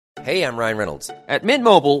Hey, I'm Ryan Reynolds. At Mint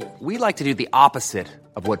Mobile, we like to do the opposite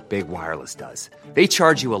of what Big Wireless does. They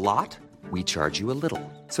charge you a lot, we charge you a little.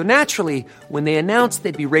 So naturally, when they announced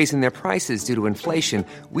they'd be raising their prices due to inflation,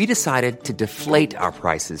 we decided to deflate our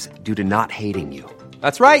prices due to not hating you.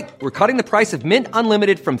 That's right. We're cutting the price of Mint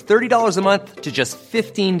Unlimited from $30 a month to just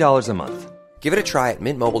 $15 a month. Give it a try at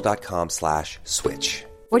mintmobile.com/switch.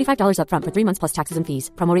 $45 up front for 3 months plus taxes and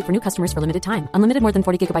fees. Promo rate for new customers for limited time. Unlimited more than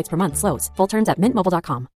 40 gigabytes per month. Slows full terms at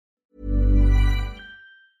mintmobile.com.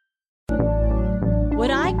 Would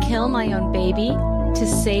I kill my own baby to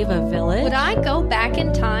save a village? Would I go back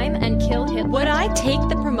in time and kill Hitler? Would I take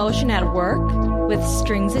the promotion at work with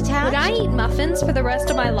strings attached? Would I eat muffins for the rest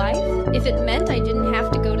of my life if it meant I didn't have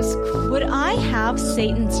to go to school? Would I have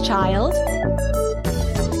Satan's child?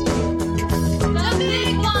 The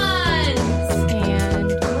big ones! And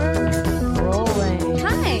we're rolling.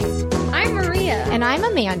 Hi, I'm Maria. And I'm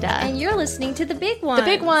Amanda. And you're listening to The Big Ones. The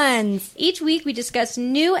Big Ones. Each week we discuss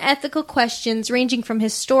new ethical questions ranging from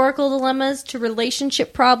historical dilemmas to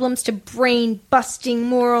relationship problems to brain-busting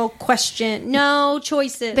moral question. No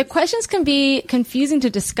choices. The questions can be confusing to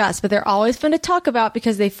discuss, but they're always fun to talk about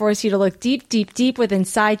because they force you to look deep, deep, deep within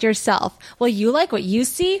inside yourself. Will you like what you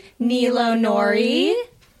see? Neelo, Noory?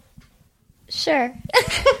 Sure.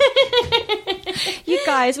 You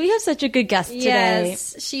guys, we have such a good guest today.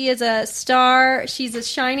 Yes, she is a star. She's a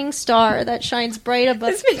shining star that shines bright above,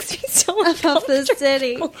 This makes me so above the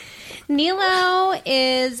city. Neelo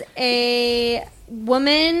is a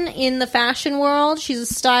woman in the fashion world. She's a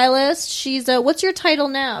stylist. She's a, what's your title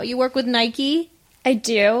now? You work with Nike? I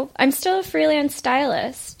do. I'm still a freelance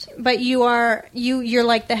stylist. But you're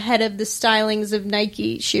like the head of the stylings of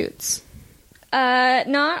Nike shoots.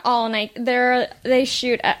 Not all Nike. They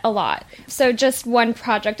shoot a lot. So just one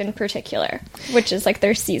project in particular, which is like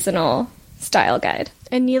their seasonal style guide.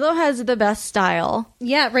 And Neelo has the best style.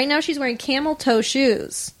 Yeah, right now she's wearing camel toe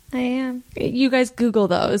shoes. I am. You guys Google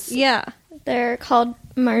those. Yeah. They're called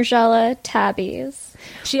Margiela tabbies.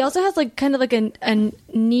 She also has like kind of like a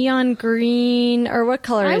neon green, or what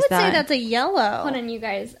color I is would that? say that's a yellow. Hold on, you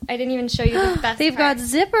guys. I didn't even show you the best They've part. got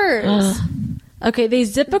zippers. Okay, they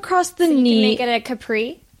zip across the You knee. can make it a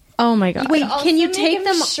capri. Oh my god. Wait, Also can you make take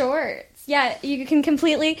them shorts? Yeah, you can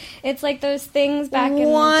completely. It's like those things back in.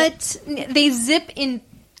 What? They zip in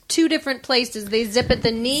two different places. They zip at the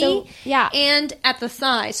knee, So, yeah. and at the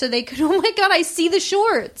thigh. So they could. Oh my god! I see the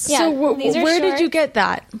shorts. Yeah, So these are where did you shorts. get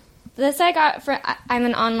that? This I got for. I'm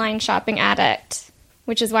an online shopping addict,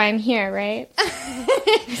 which is why I'm here, right?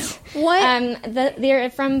 What? They're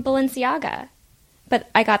from Balenciaga, but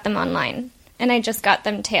I got them online, and I just got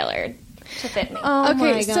them tailored to fit me. Oh my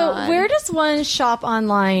Okay, so God. where does one shop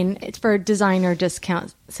online for designer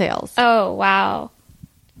discount sales? Oh wow!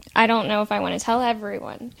 I don't know if I want to tell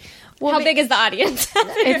everyone. Well, How big is the audience?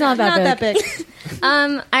 It's not that big.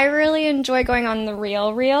 I really enjoy going on the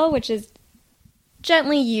Real, which is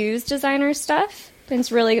gently used designer stuff.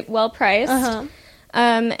 It's really well priced. Uh-huh.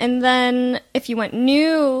 And then if you want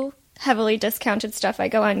new, heavily discounted stuff, I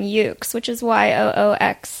go on Yoox, which is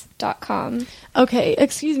YOOX.com. Okay,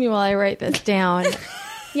 excuse me while I write this down.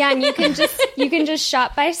 Yeah, and you can just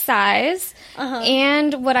shop by size. Uh-huh.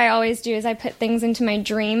 And what I always do is I put things into my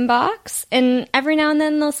dream box, and every now and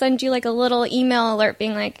then they'll send you like a little email alert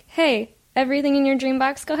being like, "Hey, everything in your dream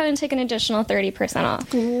box, go ahead and take an additional 30%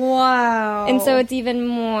 off." Wow. And so it's even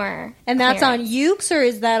more. And that's clearance. on Yoox, or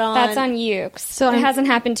is that on? That's on Yoox. So it hasn't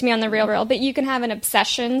happened to me on the Real, but you can have an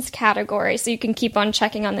obsessions category, so you can keep on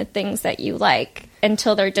checking on the things that you like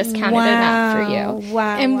until they're discounted enough for you.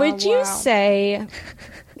 Wow. And wow, would you wow. say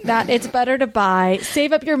that it's better to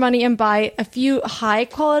save up your money and buy a few high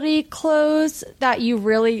quality clothes that you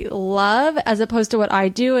really love, as opposed to what I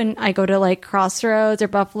do, and I go to like Crossroads or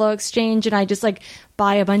Buffalo Exchange and I just like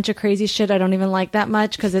buy a bunch of crazy shit I don't even like that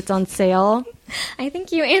much because it's on sale? I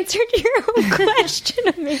think you answered your own question.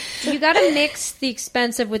 You got to mix the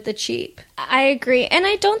expensive with the cheap. I agree. And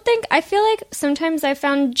I feel like sometimes I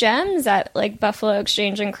found gems at like Buffalo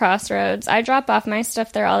Exchange and Crossroads. I drop off my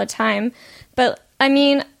stuff there all the time. But I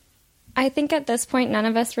mean, I think at this point, none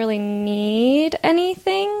of us really need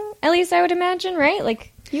anything. At least I would imagine, right?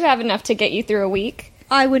 Like, you have enough to get you through a week.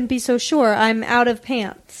 I wouldn't be so sure. I'm out of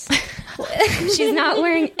pants. She's not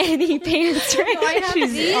wearing any pants right now. I have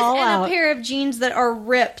She's these all and out. a pair of jeans that are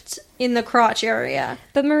ripped in the crotch area.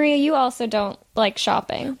 But Maria, you also don't like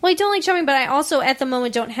shopping. Well, I don't like shopping, but I also, at the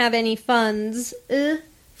moment, don't have any funds.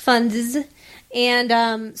 Funds.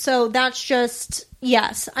 And so that's just,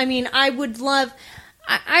 yes. I mean, I would love...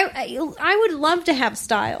 I would love to have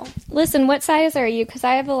style. Listen, what size are you? Because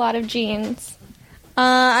I have a lot of jeans.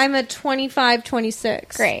 I'm a 25,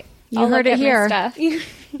 26. Great. You heard it here. Stuff.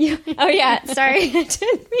 Oh yeah, sorry, I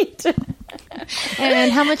didn't mean to.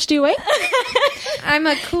 And how much do you weigh? I'm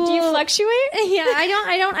a cool. Do you fluctuate? Yeah,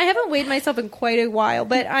 I haven't weighed myself in quite a while,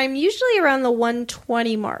 but I'm usually around the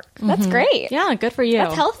 120 mark. That's great. Yeah, good for you.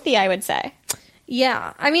 That's healthy, I would say,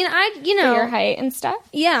 Yeah, I mean, for your height and stuff.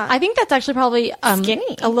 Yeah, I think that's actually probably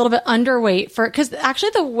Skinny. a little bit underweight because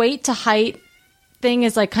actually the weight to height thing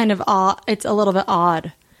is like kind of odd. It's a little bit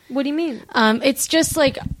odd. What do you mean? It's just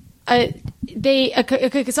like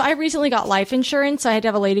so I recently got life insurance, so I had to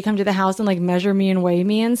have a lady come to the house and like measure me and weigh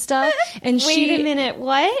me and stuff. And Wait a minute,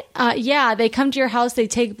 what? Yeah, they come to your house, they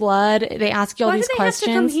take blood, they ask you all Why these do they questions.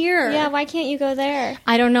 have to come here? Yeah, why can't you go there?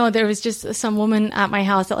 I don't know. There was just some woman at my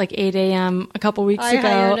house at like 8 a.m. a couple weeks I ago.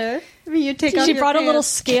 hired her. You take off She your brought a little pants.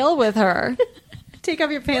 scale with her. Take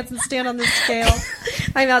off your pants and stand on the scale.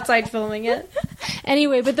 I'm outside filming it.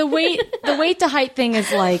 Anyway, but the weight to height thing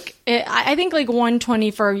is like, I think like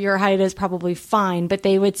 120 for your height is probably fine. But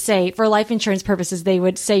they would say for life insurance purposes, they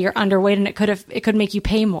would say you're underweight and it could make you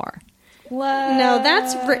pay more. No,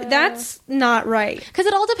 that's not right. Because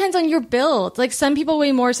it all depends on your build. Like some people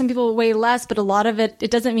weigh more, some people weigh less, but a lot of it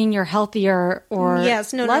doesn't mean you're healthier or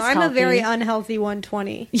Yes, no, less I'm a healthy. very unhealthy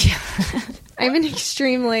 120. Yeah.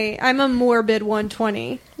 I'm a morbid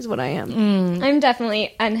 120 is what I am. I'm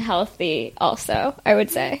definitely unhealthy. Also, I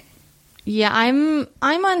would say. Yeah, I'm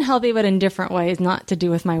unhealthy, but in different ways, not to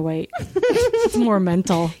do with my weight. It's more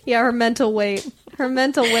mental. Yeah, her mental weight. Her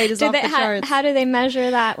mental weight is off the charts. How do they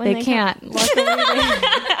measure that when They can't.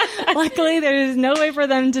 Luckily, there's no way for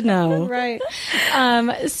them to know. Right.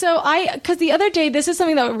 Because the other day, this is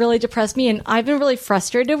something that really depressed me, and I've been really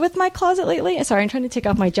frustrated with my closet lately. Sorry, I'm trying to take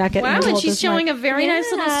off my jacket. Wow, and she's showing a very nice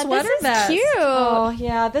little sweater vest. Cute. Oh,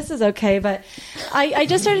 yeah, this is okay, but I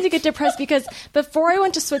just started to get depressed because before I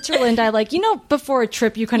went to Switzerland, before a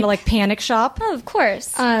trip, you kind of like panic shop. Oh, of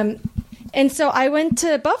course. And so I went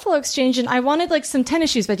to Buffalo Exchange and I wanted like some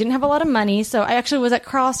tennis shoes, but I didn't have a lot of money. So I actually was at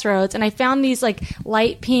Crossroads and I found these like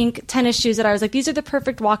light pink tennis shoes that I was like, these are the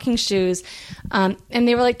perfect walking shoes. And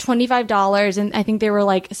they were like $25 and I think they were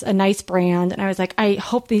like a nice brand. And I was like, I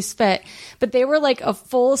hope these fit. But they were like a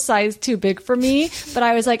full size too big for me. But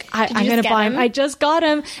I was like, I'm going to buy them. I just got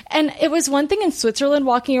them. And it was one thing in Switzerland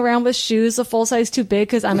walking around with shoes a full size too big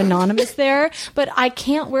because I'm anonymous there. But I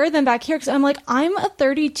can't wear them back here because I'm like, I'm a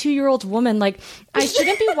 32-year-old woman. Like, I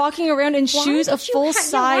shouldn't be walking around in shoes a full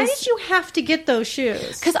size. Why did you have to get those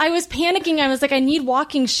shoes? Because I was panicking. I was like, I need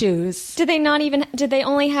walking shoes. Did they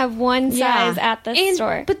only have one size at the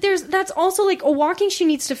store? But that's also like a walking shoe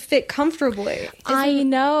needs to fit comfortably. I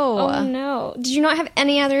know. Oh no. Did you not have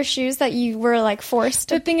any other shoes that you were like forced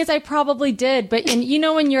to? The thing is, I probably did. But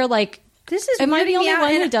when you're like, This is am I the weirding me only out,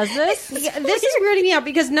 one and who does this? This is weirding me out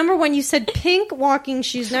because number one, you said pink walking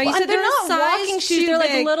shoes. Now you said they're they're not a size walking too shoes. They're like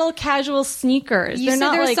big. little casual sneakers. You they're said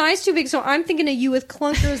not they're like a size too big, so I'm thinking of you with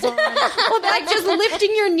clunkers on, like just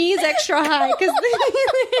lifting your knees extra high. Because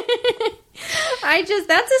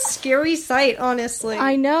that's a scary sight, honestly.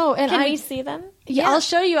 I know. And Can we see them? Yeah, I'll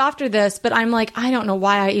show you after this, but I'm like, I don't know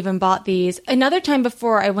why I even bought these. Another time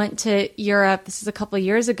before I went to Europe, this is a couple of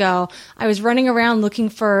years ago, I was running around looking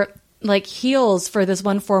for like heels for this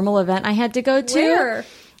one formal event I had to go to. Where?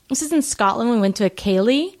 This is in Scotland. We went to a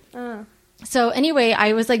Cayley. So anyway,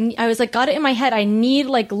 I was like, got it in my head. I need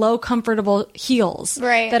like low, comfortable heels,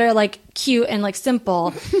 Right. that are like cute and like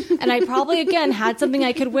simple. And I probably again had something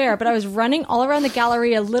I could wear, but I was running all around the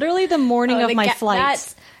Galleria literally the morning of my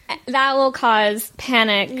flight. That will cause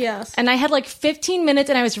panic. Yes. And I had like 15 minutes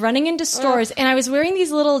and I was running into stores and I was wearing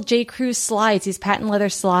these little J. Crew slides, these patent leather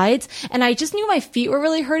slides. And I just knew my feet were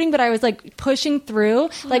really hurting, but I was like pushing through,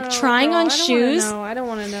 like trying on shoes. I don't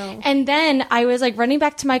want to know. And then I was like running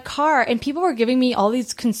back to my car and people were giving me all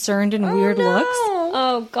these concerned and weird looks.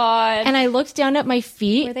 Oh God. And I looked down at my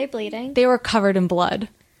feet. Were they bleeding? They were covered in blood.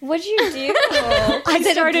 What'd you do? I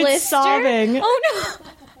started sobbing. Oh no.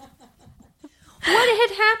 What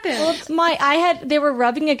had happened? They were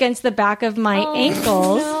rubbing against the back of my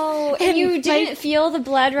ankles. No. And you didn't feel the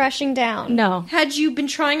blood rushing down? No. Had you been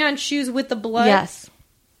trying on shoes with the blood? Yes.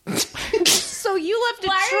 So you left a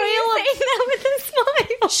Why are you trail saying that with a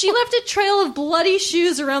smile? She left a trail of bloody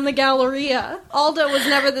shoes around the Galleria. Aldo was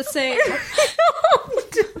never the same.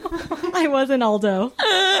 I wasn't Aldo.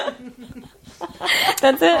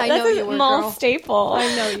 That's it. I know That's you a were, mall girl. staple.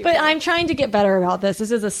 I know you. But I'm trying to get better about this.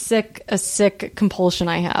 This is a sick compulsion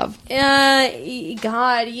I have.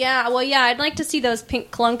 God, yeah. Well, yeah, I'd like to see those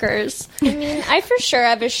pink clunkers. I mean, I for sure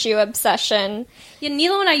have a shoe obsession. Yeah,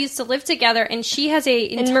 Neelo and I used to live together, and she has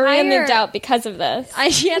And Maria moved out because of this.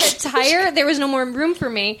 She had a tire. There was no more room for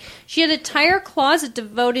me. She had a tire closet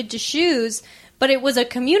devoted to shoes, but it was a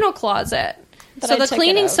communal closet. So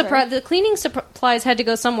the cleaning supplies had to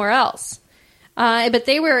go somewhere else. But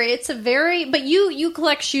you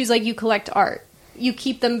collect shoes like you collect art. You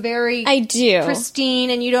keep them very I do. pristine,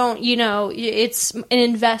 and you don't, it's an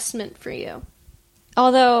investment for you.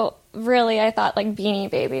 Although, really, I thought like Beanie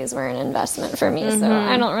Babies were an investment for me, so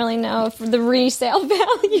I don't really know if the resale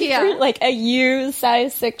value for like a used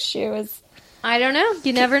size 6 shoe is. I don't know.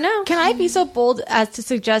 You never know. Can I be so bold as to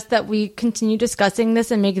suggest that we continue discussing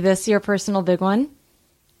this and make this your personal big one?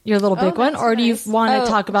 Your little big one? Or do you want to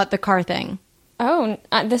talk about the car thing? Oh,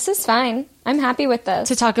 this is fine. I'm happy with this.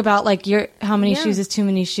 To talk about like how many shoes is too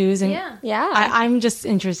many shoes? And Yeah. I'm just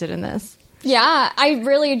interested in this. Yeah, I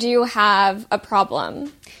really do have a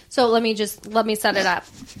problem. So let me set it up.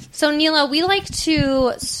 So Neelo, we like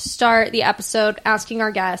to start the episode asking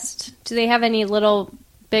our guest, do they have any little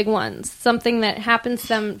big ones? Something that happens to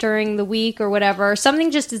them during the week or whatever, or something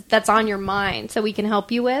just that's on your mind so we can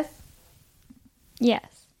help you with? Yes.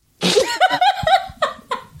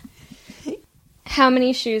 How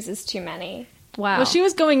many shoes is too many? Wow. Well, she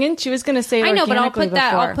was going to say it I know, but I'll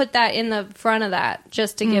organically put that in the front of that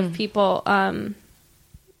just to give people Did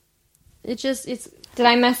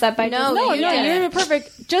I mess up by No, No, you no, did you're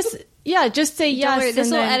perfect. Just say yes. Don't worry, this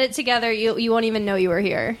and will then- edit together. You won't even know you were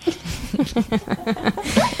here.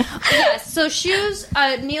 Yes. So shoes.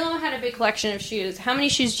 Neelo had a big collection of shoes. How many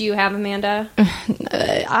shoes do you have, Amanda?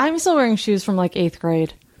 I'm still wearing shoes from like 8th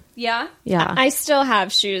grade. Yeah. Yeah. I still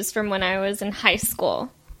have shoes from when I was in high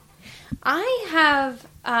school. I have.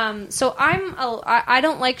 So I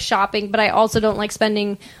don't like shopping, but I also don't like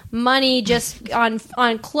spending money just on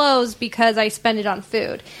clothes because I spend it on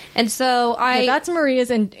food. And so that's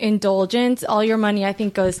Maria's indulgence. All your money, I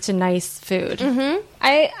think, goes to nice food. Mm-hmm.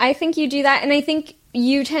 I think you do that, and I think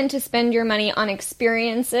you tend to spend your money on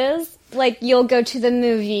experiences. Like, you'll go to the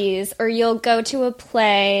movies, or you'll go to a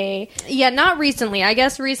play. Yeah, not recently. I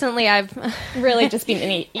guess recently I've really just been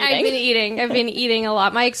eating. I've been eating a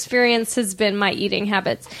lot. My experience has been my eating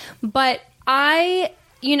habits. But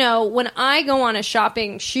when I go on a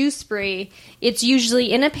shopping shoe spree, it's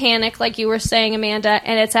usually in a panic, like you were saying, Amanda,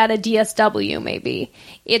 and it's at a DSW maybe.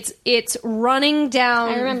 It's running down.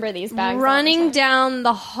 I remember these bags. Running down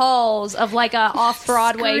the halls of like a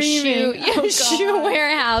off-Broadway shoe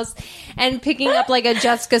warehouse and picking up like a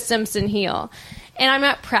Jessica Simpson heel. And I'm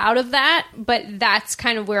not proud of that, but that's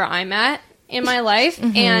kind of where I'm at in my life.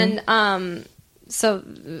 And so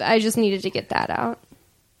I just needed to get that out.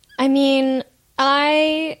 I mean,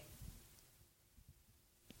 I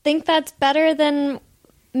think that's better than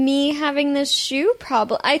me having this shoe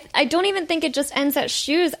problem. I don't even think it just ends at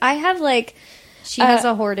shoes. I have like... She has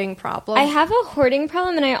a hoarding problem. I have a hoarding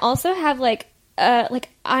problem, and I also have like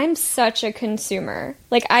I'm such a consumer.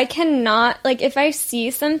 Like, I cannot... Like, if I see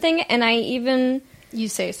something and I even... You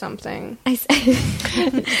say something. I say,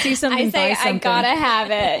 See something, I say buy something. I gotta have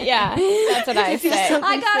it. Yeah, that's what I say. I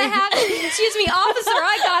gotta have it. Excuse me, officer,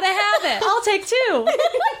 I gotta have it. I'll take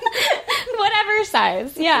 2. Whatever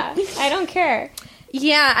size. Yeah, I don't care.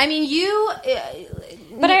 Yeah, I mean,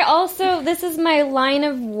 But I also, this is my line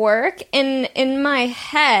of work, and in my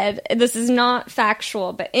head, this is not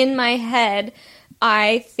factual, but in my head,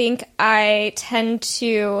 I think I tend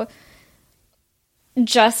to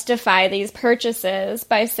justify these purchases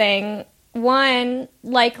by saying, 1,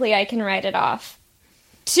 likely I can write it off.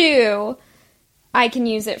 2, I can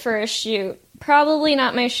use it for a shoot. Probably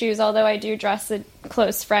not my shoes, although I do dress a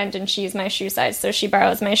close friend and she's my shoe size, so she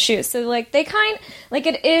borrows my shoes. So, like,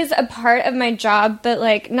 it is a part of my job, but,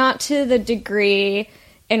 like, not to the degree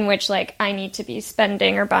in which, like, I need to be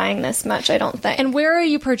spending or buying this much, I don't think. And where are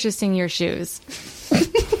you purchasing your shoes?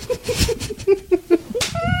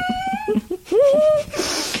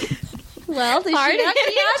 Well, she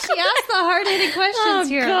asked the hard-hitting questions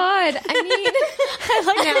here. God. I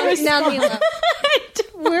mean, now, Neelo,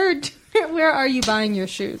 where are you buying your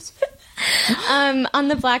shoes? on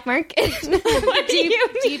the black market.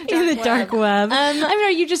 Deep In the dark web. I mean,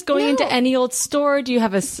 are you just going into any old store? Do you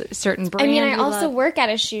have a certain brand? I mean, I you also love? work at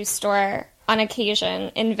a shoe store on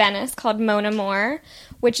occasion in Venice called Mona Moore,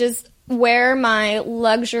 which is where my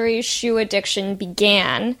luxury shoe addiction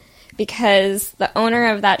began, because the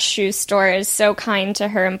owner of that shoe store is so kind to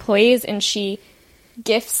her employees, and she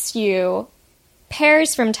gifts you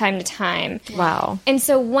pairs from time to time. Wow. And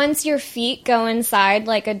so once your feet go inside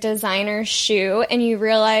like a designer shoe and you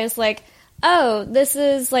realize, like, oh, this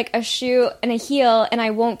is like a shoe and a heel and I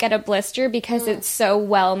won't get a blister because it's so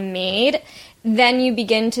well made, then you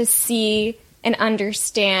begin to see and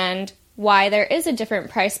understand why there is a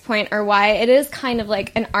different price point, or why it is kind of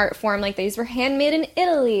like an art form, like these were handmade in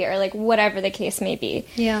Italy, or like whatever the case may be.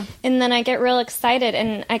 Yeah. And then I get real excited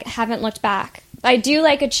and I haven't looked back. I do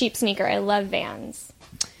like a cheap sneaker. I love Vans.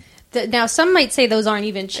 Now, some might say those aren't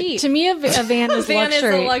even cheap. To me, a van is Van is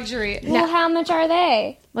luxury. a luxury. Well, how much are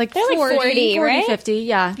they? Like They're like 40, right? 50,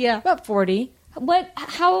 yeah. Yeah. About 40.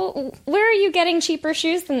 Where are you getting cheaper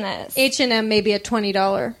shoes than this? H&M maybe at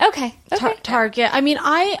 $20. Okay. Target. I mean,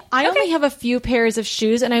 I only have a few pairs of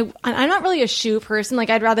shoes, and I'm not really a shoe person. Like,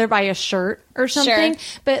 I'd rather buy a shirt or something.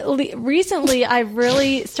 Sure. But recently, I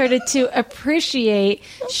really started to appreciate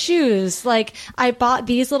shoes. Like, I bought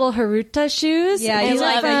these little Haruta shoes. Yeah, you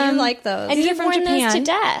like them. You like those. And These you've are from worn those to Japan.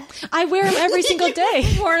 death. I wear them every single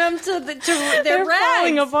day. Worn them to They're their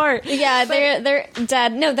falling rags. apart. Yeah, they're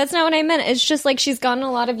dead. No, that's not what I meant. It's just like she's gotten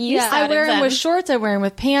a lot of use out I of wear them them. with shorts. I wear them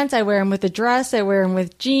with pants. I wear them with a dress. I wear them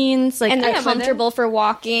with jeans. Like, and they're I- comfortable for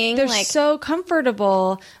walking. They're like, so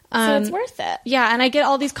comfortable. so it's worth it. Yeah, and I get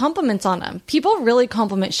all these compliments on them. People really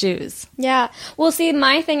compliment shoes. Yeah. Well, see,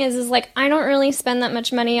 my thing is like I don't really spend that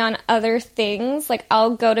much money on other things. Like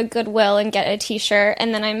I'll go to Goodwill and get a t-shirt,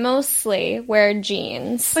 and then I mostly wear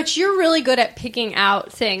jeans. But you're really good at picking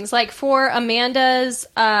out things. Like for Amanda's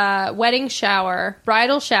wedding shower,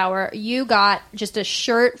 bridal shower, you got just a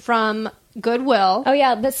shirt from Goodwill. Oh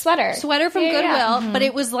yeah, the sweater. Sweater from Yeah, Goodwill, yeah. but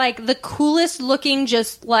it was like the coolest looking,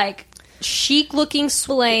 just like chic looking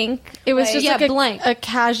Blank. It was Like- just yeah, like blank. a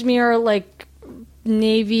cashmere, like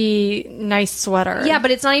navy, nice sweater. Yeah,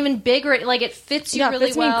 but it's not even big or like it fits you yeah, really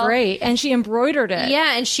fits well. me great. And she embroidered it.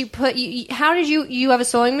 Yeah, and she put. How did you have a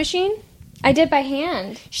sewing machine? I did by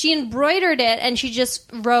hand. She embroidered it, and she just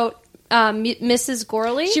wrote Mrs.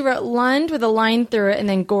 Gorley. She wrote Lund with a line through it and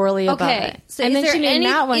then Gorley above it. So and is then there she named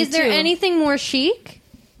that one Is there too. anything more chic?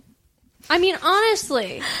 I mean,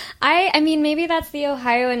 honestly, I mean, maybe that's the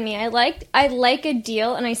Ohio in me. I like a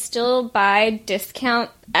deal, and I still buy discount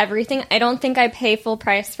everything. I don't think I pay full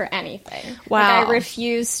price for anything. Wow. Like, I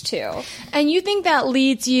refuse to. And you think that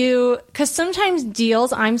leads you, because sometimes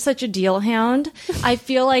deals, I'm such a deal hound, I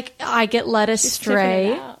feel like I get led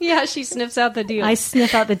astray. yeah, she sniffs out the deal. I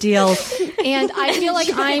sniff out the deals. And I feel like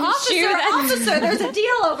I'm... Officer, there's a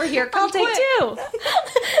deal over here. Come I'll take two.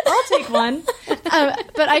 I'll take one.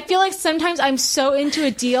 But I feel like sometimes I'm so into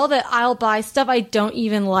a deal that I'll buy stuff I don't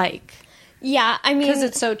even like. Yeah, I mean, because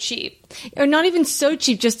it's so cheap. Or not even so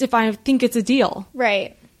cheap, just if I think it's a deal.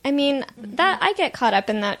 right. I mean, that I get caught up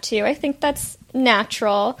in that too. I think that's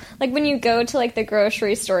natural. Like when you go to like the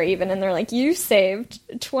grocery store even and they're like, you saved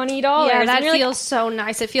 $20. Yeah, that and you're feels so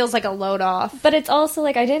nice. It feels like a load off. But it's also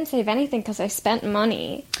like I didn't save anything because I spent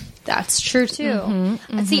money. That's true too.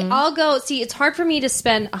 See, I'll go. See, it's hard for me to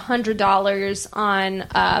spend $100 on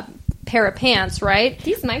a pair of pants, right?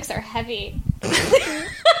 These mics are heavy.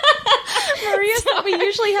 Maria said we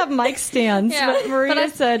usually have mic stands, but Maria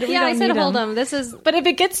said we yeah, don't I said need hold them. them. This is But if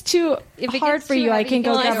it gets too hard gets for too you, I heavy, can you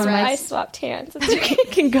go can grab a always mic. I swapped hands. You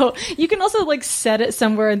can go. You can also like set it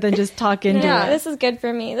somewhere and then just talk into Yeah. it. This is good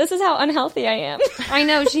for me. This is how unhealthy I am. I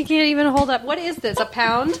know she can't even hold up. What is this? A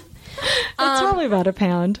pound? It's probably about a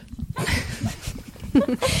pound.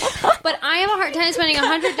 But I have a hard time spending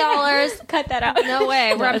 $100. Cut that out. No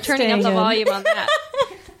way. Where I'm It's turning up the staying in. volume on that.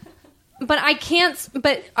 But I can't.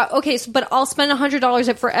 But okay. But I'll spend $100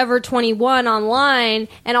 at Forever 21 online,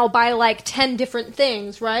 and I'll buy like 10 different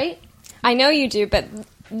things, right? I know you do, but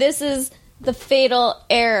this is the fatal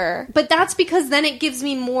error. But that's because then it gives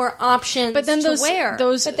me more options. But then to those wear.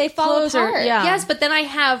 But they fall clothes are- apart. yeah. Yes, but then I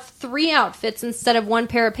have 3 outfits instead of 1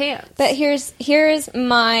 pair of pants. But here's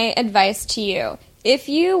my advice to you. If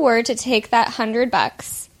you were to take that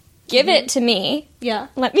 $100, give it to me. Yeah.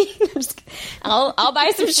 Let me. I'll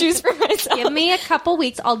buy some shoes for myself. Give me a couple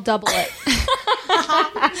weeks. I'll double it.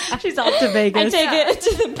 She's off to I Vegas. take it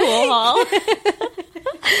to the pool hall.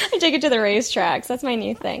 I take it to the racetracks. That's my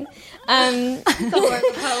new thing.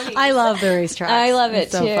 I love the racetrack. I love it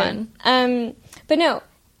It's so too. fun. But no,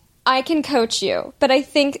 I can coach you. But I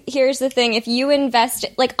think here's the thing: if you invest,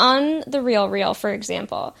 like on the Real, for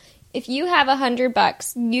example, if you have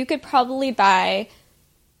 $100, you could probably buy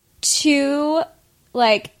 2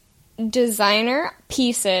 like designer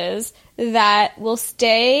pieces that will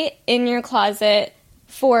stay in your closet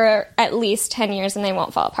for at least 10 years and they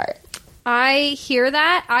won't fall apart. I hear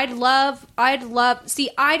that. I'd love. See,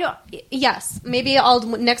 I don't. Yes, maybe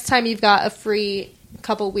next time you've got a free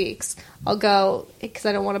couple weeks, I'll go because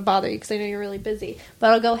I don't want to bother you because I know you're really busy.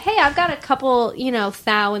 But I'll go. Hey, I've got a couple,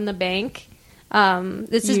 thou in the bank.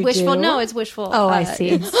 This is You do? wishful. No, it's wishful. Oh, I see.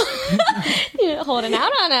 You're holding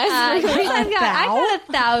out on us. I got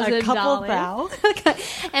 $1,000. A couple thou?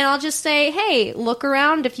 And I'll just say, hey, look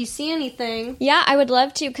around if you see anything. Yeah, I would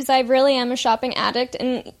love to because I really am a shopping addict,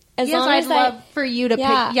 and As yes, long I'd as love for you to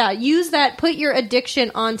Yeah. pick. Yeah, use that. Put your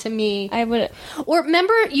addiction onto me. I would. Or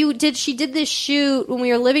remember, she did this shoot when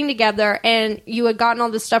we were living together, and you had gotten all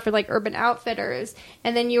this stuff for like Urban Outfitters,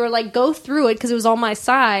 and then you were like, go through it because it was all my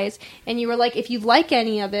size, and you were like, if you like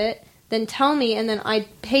any of it, then tell me, and then I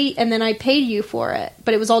paid you for it,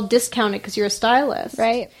 but it was all discounted because you're a stylist,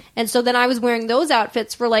 Right. And so then I was wearing those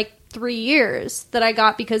outfits for like 3 years that I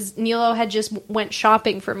got because Neelo had just went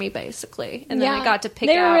shopping for me basically, and then I got to pick.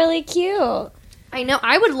 They were out. really cute. I know.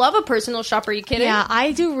 I would love a personal shopper. Are you kidding? Yeah,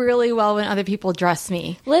 I do really well when other people dress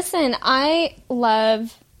me. Listen, I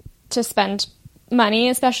love to spend money,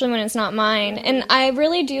 especially when it's not mine. And I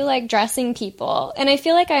really do like dressing people. And I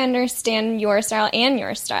feel like I understand your style and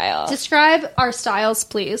your style. Describe our styles,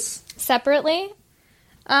 please. Separately?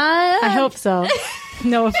 I hope so.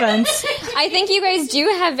 No offense. I think you guys do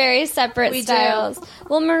have very separate We do. styles.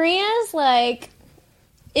 Well, Maria's like,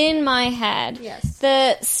 in my head, Yes.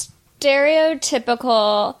 the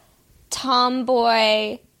stereotypical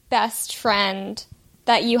tomboy best friend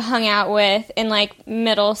that you hung out with in like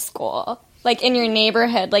middle school, like in your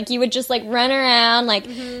neighborhood. Like you would just like run around, like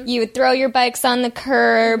you would throw your bikes on the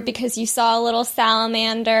curb because you saw a little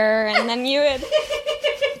salamander, and then you would.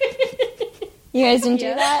 You guys didn't do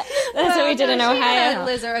that? That's what we did in Ohio.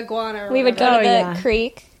 Lizard, iguana. Or We would go whatever. to the yeah.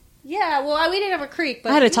 creek. Yeah, well, we didn't have a creek,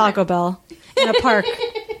 but I had a Taco Bell in a park.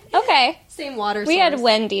 Okay. Same water. We had source.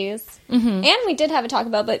 Wendy's. And we did have a Taco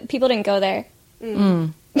Bell, but people didn't go there.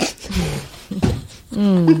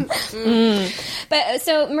 But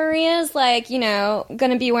so Maria's like, you know,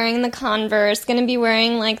 gonna be wearing the Converse, gonna be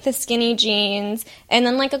wearing like the skinny jeans, and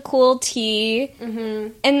then like a cool tee.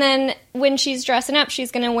 And then when she's dressing up,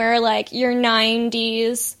 she's gonna wear like your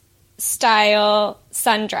 90s style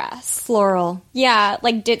sundress. Floral. Yeah,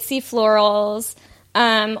 like ditzy florals.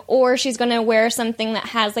 Or she's gonna wear something that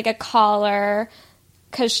has like a collar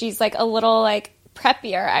because she's like a little like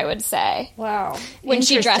preppier, I would say. Wow. When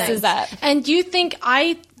she Interesting. dresses up. And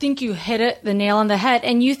I think you hit the nail on the head,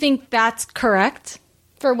 and you think that's correct?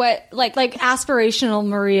 For what, like Aspirational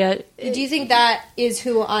Maria. Do you think that is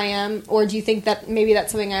who I am, or do you think that maybe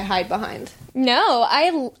that's something I hide behind? no,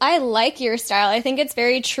 I like your style. I think it's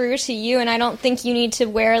very true to you, and I don't think you need to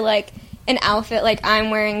wear like an outfit like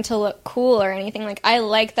I'm wearing to look cool or anything. Like I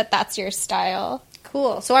like that that's your style.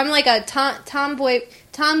 Cool. So I'm like a tomboy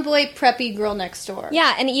preppy girl next door.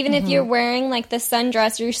 Yeah, and even if you're wearing like the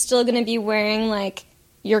sundress, you're still going to be wearing like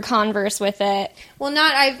your Converse with it. Well,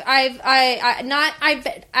 I've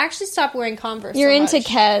actually stopped wearing Converse. You're so into much.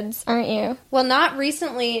 Keds, aren't you? Well, not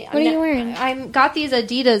recently. What are you wearing? I got these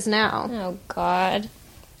Adidas now. Oh God,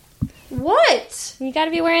 What? you got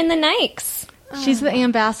to be wearing the Nikes. She's the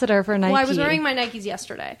ambassador for Nike. Well, I was wearing my Nikes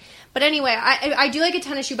yesterday. But anyway, I do like a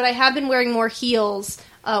tennis shoe, but I have been wearing more heels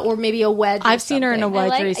or maybe a wedge. I've seen her in a something.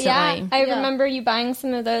 wedge recently. Yeah, I Yeah. remember you buying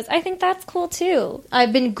some of those. I think that's cool too.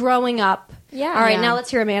 I've been growing up. Yeah. All right, Yeah. now let's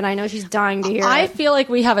hear Amanda. I know she's dying to hear I it. feel like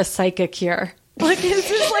we have a psychic here. Like, it's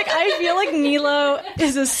just like, I feel like Neelo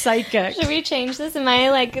is a psychic. Should we change this? Am I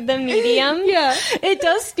like the medium? Yeah, it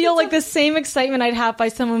does feel like the same excitement I'd have by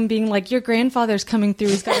someone being like, "Your grandfather's coming through.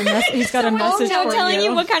 He's got a message No, for telling you."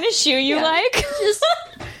 you what kind of shoe you like.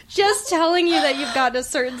 Just telling you that you've got a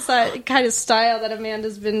certain kind of style that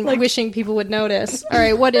Amanda's been wishing people would notice. All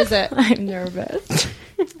right, what is it? I'm nervous.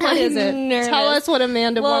 What is it? nervous. Tell us what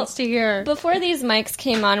Amanda Well, wants to hear. Before these mics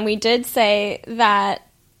came on, we did say that,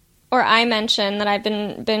 or I mentioned that I've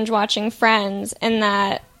been binge watching Friends, and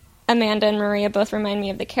that Amanda and Maria both remind me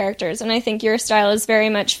of the characters. And I think your style is very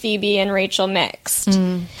much Phoebe and Rachel mixed.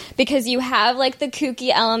 Because you have like the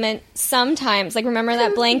kooky element sometimes. Like, remember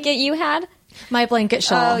that blanket you had? My blanket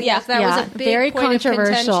shawl. Oh, yes, that was a big very point of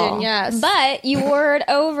controversial. contention, yes. But you wore it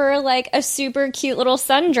over like a super cute little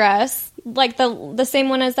sundress, like the same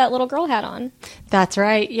one as that little girl had on. That's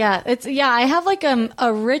right. Yeah, I have like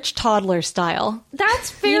a rich toddler style.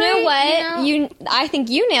 That's very... You know what? I think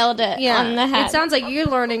you nailed it on the head. It sounds like you're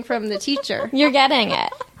learning from the teacher. You're getting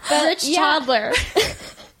it. But Rich yeah. toddler.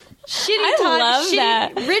 I love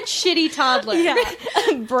that. Rich, shitty toddler. Yeah,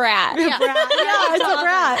 Brat. yeah, it's a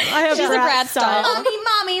brat. I have She's a brat style.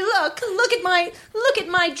 Mommy, look at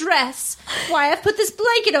my dress. Why, I've put this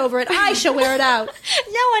blanket over it. I shall wear it out.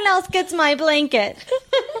 No one else gets my blanket.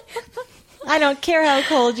 I don't care how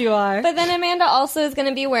cold you are. But then Amanda also is going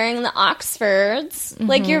to be wearing the Oxfords.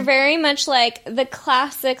 Like, you're very much like the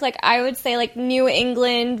classic, like I would say, like New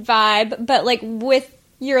England vibe, but like with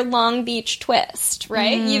your Long Beach twist,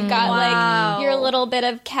 right? You've got like your little bit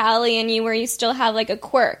of Cali in you where you still have like a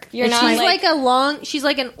quirk. You're not She's like a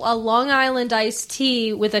Long Island iced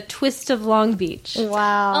tea with a twist of Long Beach.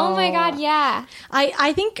 Wow. Oh my God, yeah.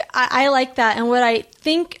 I think I like that. And what I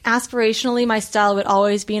think aspirationally my style would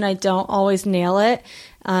always be, and I don't always nail it,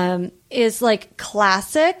 is like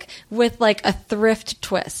classic with like a thrift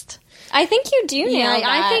twist. I think you do nail that.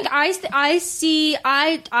 I think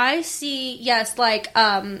I see yes, like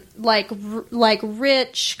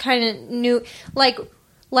rich kind of new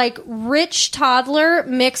like rich toddler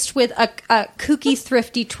mixed with a kooky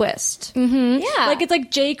thrifty twist. Yeah. Like it's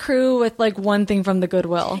like J. Crew with like one thing from the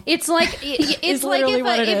Goodwill. It's like it's like literally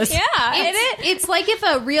what it is. Yeah, it's like if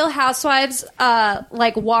a Real Housewives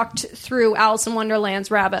like walked through Alice in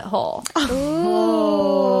Wonderland's rabbit hole.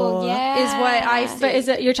 Oh, yeah. Is what I see. But is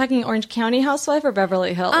it you're talking Orange County Housewife or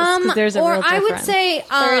Beverly Hills? 'Cause there's a or real difference. I would say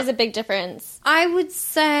There is a big difference. I would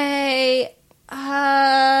say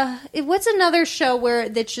what's another show where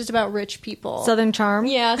it's just about rich people? Southern Charm.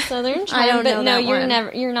 Yeah, Southern Charm. I don't know but no, that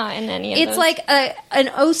one. you're not in any of It's those. like an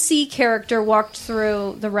OC character walked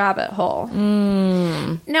through the rabbit hole.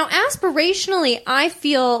 Now, aspirationally, I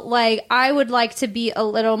feel like I would like to be a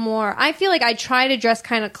little more. I feel like I try to dress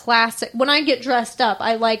kind of classic. When I get dressed up,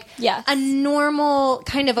 I like a normal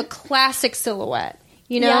kind of a classic silhouette.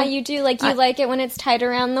 You know? Yeah, you do. Like, you like it when it's tight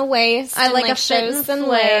around the waist. I and, like a shows fit some and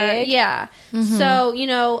flare. leg. Yeah. So, you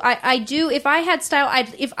know, I do. If I had style,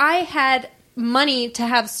 if I had money to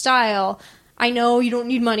have style, I know you don't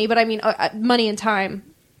need money, but I mean money and time.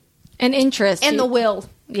 And interest. And the will.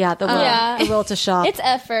 Yeah, the will. Yeah. The will to shop. It's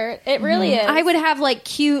effort. It really is. I would have like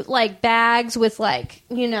cute like bags with like,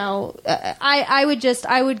 you know, I would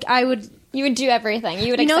You would do everything.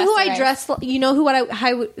 You would. You know who I accessorize. dress? You know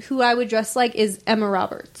who I would dress like is Emma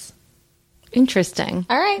Roberts. Interesting.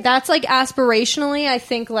 All right. That's like aspirationally. I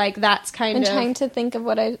think like that's kind I'm of. trying to think of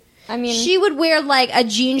what I mean. She would wear like a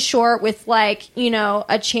jean short with like, you know,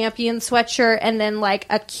 a Champion sweatshirt and then like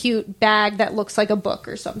a cute bag that looks like a book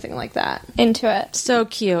or something like that. into it. So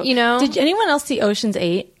cute. You know? Did anyone else see Ocean's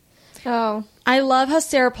 8? Oh. I love how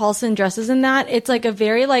Sarah Paulson dresses in that. It's like a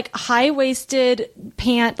very like high-waisted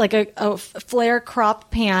pant, like a flare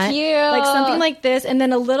crop pant. Cute. Like something like this. And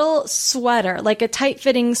then a little sweater, like a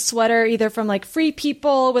tight-fitting sweater, either from like Free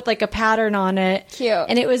People with like a pattern on it. Cute.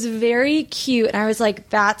 And it was very cute. And I was like,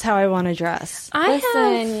 that's how I want to dress.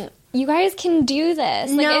 Listen, you guys can do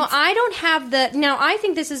this. Like, No, it's- I don't have the. Now, I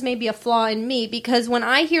think this is maybe a flaw in me because when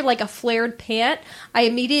I hear like a flared pant, I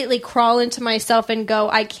immediately crawl into myself and go,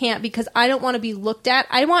 I can't because I don't want to be looked at.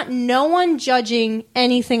 I want no one judging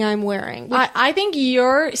anything I'm wearing. I think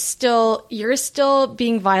you're still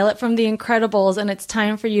being Violet from The Incredibles, and it's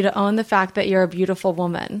time for you to own the fact that you're a beautiful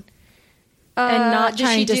woman. And not does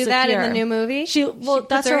trying she to do that in disappear. the new movie?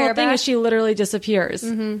 That's her whole thing. Is she literally disappears?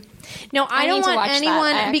 No, I I don't need to want watch anyone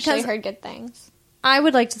that. I actually because heard good things. I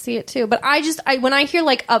would like to see it too. But I when I hear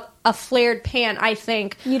like a flared pant, I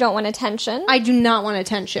think You don't want attention. I do not want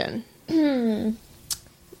attention.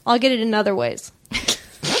 I'll get it in other ways.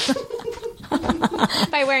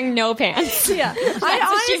 By wearing no pants. Yeah,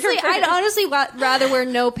 I'd honestly rather wear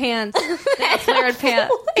no pants than a flared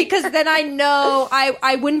pant because then I know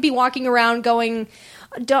I wouldn't be walking around going.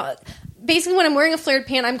 Basically, when I'm wearing a flared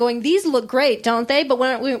pant, I'm going, these look great, don't they? But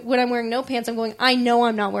when I'm wearing no pants, I'm going, I know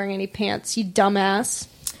I'm not wearing any pants, you dumbass.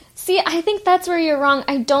 See, I think that's where you're wrong.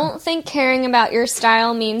 I don't think caring about your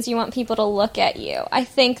style means you want people to look at you. I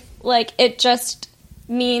think, like, it just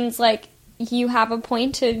means, like, you have a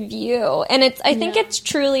point of view. And I think it's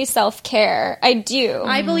truly self-care. I do.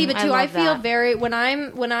 I believe it too. I love feel that. very when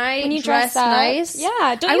you dress dress up, nice.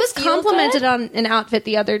 yeah, don't I you was feel complimented good? on an outfit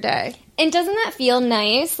the other day. And doesn't that feel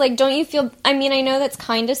nice? Like, don't you feel... I mean, I know that's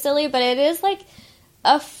kind of silly, but it is, like,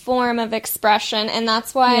 a form of expression. And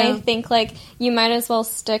that's why I think, like, you might as well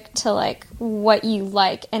stick to, like, what you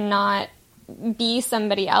like and not be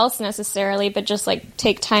somebody else necessarily, but just, like,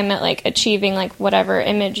 take time at, like, achieving, like, whatever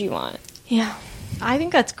image you want. Yeah. I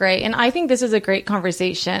think that's great. And I think this is a great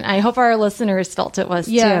conversation. I hope our listeners felt it was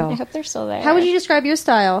Yeah. too. I hope they're still there. How would you describe your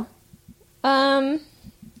style? Oh,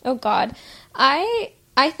 God.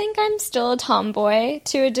 I think I'm still a tomboy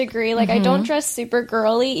to a degree. Like, I don't dress super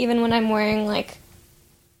girly, even when I'm wearing, like,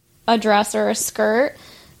 a dress or a skirt.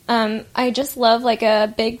 I just love, like,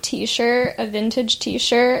 a big t-shirt, a vintage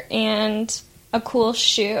t-shirt, and a cool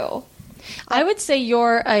shoe. I would say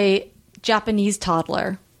you're a Japanese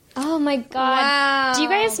toddler. Oh my god! Wow. Do you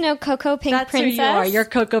guys know Coco Pink That's Princess? who you are. You're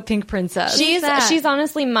Coco Pink Princess. She's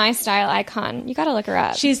honestly my style icon. You gotta look her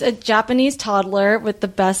up. She's a Japanese toddler with the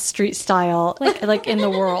best street style like in the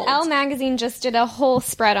world. Elle magazine just did a whole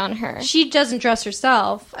spread on her. She doesn't dress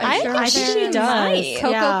herself. I think she does.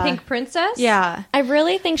 Coco Yeah. Pink Princess? Yeah. I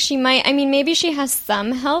really think she might. I mean, maybe she has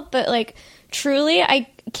some help, but like truly, I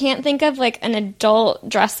can't think of like an adult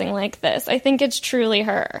dressing like this. I think it's truly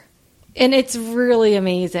her. And it's really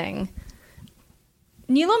amazing.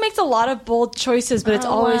 Neelo makes a lot of bold choices, but it's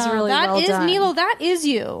always really well done. Neelo, that is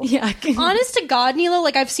you. Yeah. Honest to God, Neelo,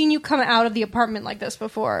 like I've seen you come out of the apartment like this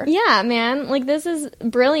before. Yeah, man. Like, this is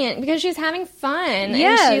brilliant because she's having fun.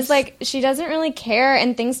 Yes. And she's like, she doesn't really care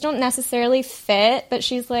and things don't necessarily fit, but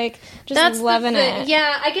she's like, just loving it.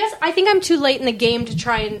 Yeah, I think I'm too late in the game to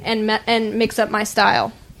try and mix up my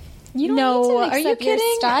style. You don't need to mix are you up your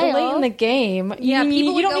kidding? style. Late in the game. Yeah, people you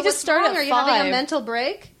don't would go, need to "What's start wrong? at Are you 5. having a mental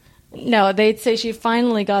break?" No, they'd say she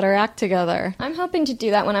finally got her act together. I'm hoping to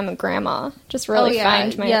do that when I'm a grandma. Just really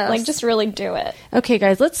find my, like, just really do it. Okay,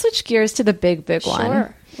 guys, let's switch gears to the big one. Sure.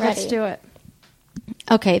 Ready. Let's do it.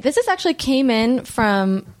 Okay, this is actually came in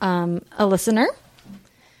from a listener.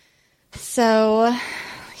 So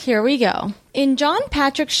here we go. In John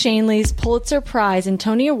Patrick Shanley's Pulitzer Prize and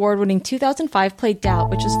Tony Award-winning 2005 play Doubt,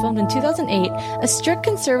 which was filmed in 2008, a strict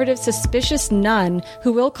conservative suspicious nun,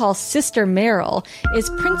 who we'll call Sister Merrill, is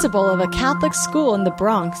principal of a Catholic school in the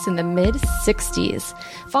Bronx in the mid-60s.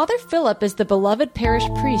 Father Philip is the beloved parish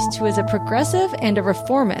priest who is a progressive and a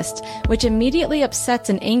reformist, which immediately upsets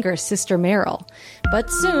and angers Sister Merrill. But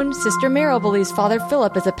soon, Sister Merrill believes Father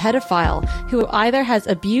Philip is a pedophile who either has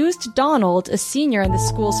abused Donald, a senior and the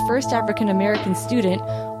school's first African-American student,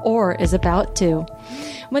 or is about to.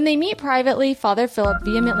 When they meet privately, Father Philip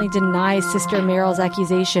vehemently denies Sister Merrill's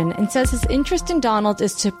accusation and says his interest in Donald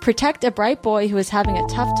is to protect a bright boy who is having a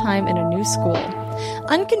tough time in a new school.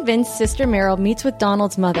 Unconvinced, Sister Merrill meets with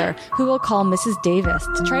Donald's mother, who we'll call Mrs. Davis,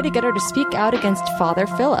 to try to get her to speak out against Father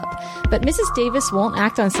Philip. But Mrs. Davis won't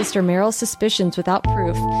act on Sister Merrill's suspicions without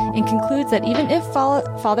proof, and concludes that even if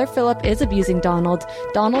Father Philip is abusing Donald,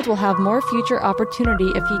 Donald will have more future opportunity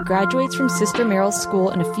if he graduates from Sister Merrill's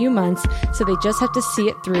school in a few months, so they just have to see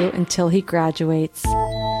it through until he graduates.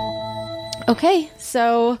 Okay,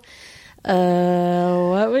 so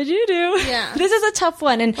what would you do? Yeah. This is a tough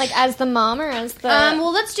one. And Like, as the mom or as the...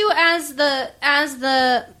 Well, let's do as the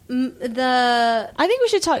I think we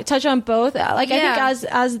should touch on both. I think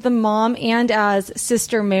as the mom and as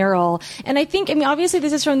Sister Merrill. And I think, obviously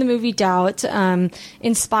this is from the movie Doubt,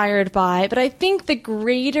 inspired by, but I think the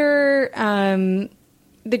greater idea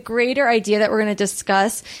that we're going to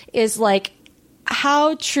discuss is like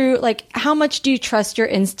how much do you trust your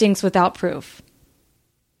instincts without proof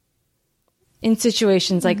in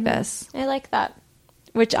situations like this, I like that.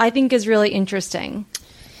 which I think is really interesting.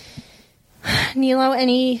 Neelo,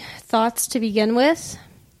 any thoughts to begin with?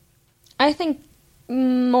 I think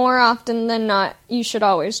more often than not, you should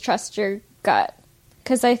always trust your gut.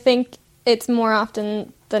 Because I think it's more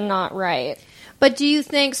often than not right. But do you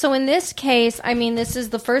think, so in this case, this is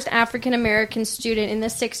the first African-American student in the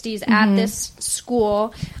 60s at this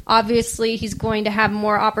school. Obviously, he's going to have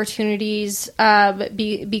more opportunities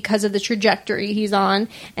because of the trajectory he's on.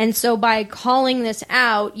 And so by calling this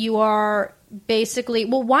out, you are basically,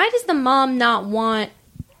 well, why does the mom not want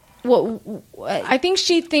what? I think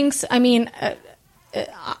she thinks, I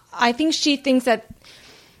think she thinks that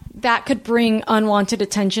could bring unwanted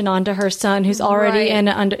attention onto her son, who's already in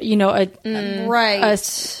and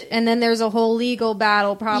then there's a whole legal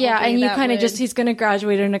battle probably. Yeah, and you kind of he's going to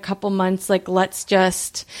graduate in a couple months. Like, let's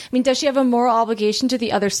just. Does she have a moral obligation to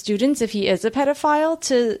the other students if he is a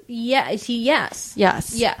pedophile? Yes,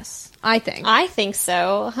 I think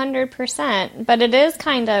so, 100%. But it is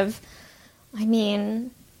kind of,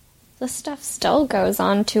 this stuff still goes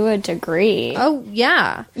on to a degree. Oh,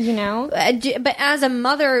 yeah. But as a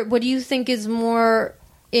mother, what do you think is more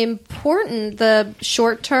important, the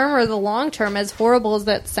short term or the long term, as horrible as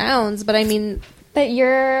that sounds? But But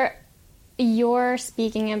you're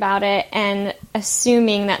speaking about it and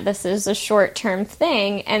assuming that this is a short-term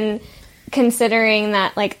thing, and considering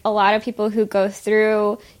that, like, a lot of people who go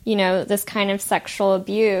through, this kind of sexual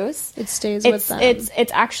abuse, it stays with them.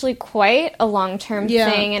 It's actually quite a long-term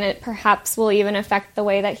thing, and it perhaps will even affect the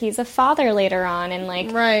way that he's a father later on. And,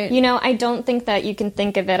 like, I don't think that you can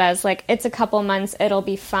think of it as, like, it's a couple months, it'll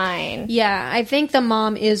be fine. Yeah, I think the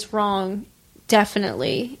mom is wrong,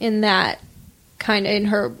 definitely, in that kind of, in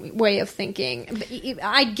her way of thinking.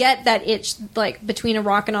 I get that it's, like, between a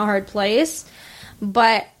rock and a hard place,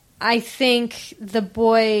 but I think the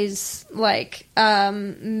boy's like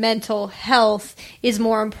mental health is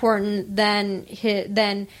more important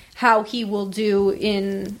than how he will do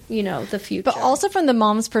in the future. But also from the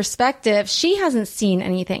mom's perspective, she hasn't seen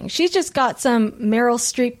anything. She's just got some Meryl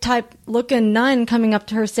Streep type looking nun coming up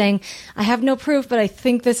to her saying, "I have no proof, but I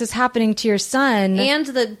think this is happening to your son." And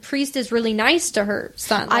the priest is really nice to her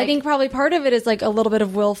son. I think probably part of it is like a little bit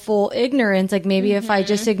of willful ignorance. Like maybe if I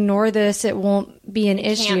just ignore this, it won't be an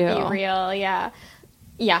issue. Can't be real. Yeah.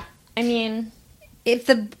 I mean, if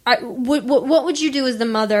what would you do as the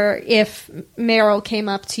mother if Meryl came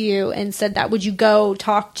up to you and said that? Would you go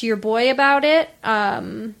talk to your boy about it?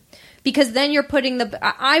 Because then you're putting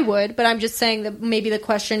I would, but I'm just saying that maybe the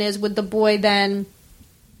question is, would the boy then,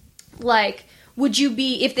 like, would you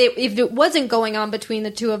be, if it wasn't going on between the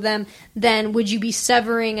two of them, then would you be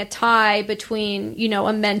severing a tie between,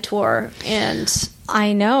 a mentor and...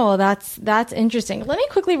 I know, that's interesting. Let me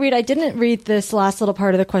quickly read. I didn't read this last little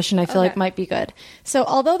part of the question. I feel like might be good. So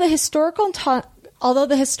although the historical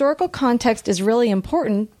context is really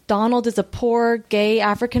important, Donald is a poor, gay,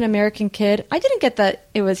 African-American kid. I didn't get that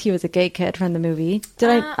he was a gay kid from the movie. Did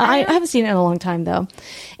I haven't seen it in a long time, though.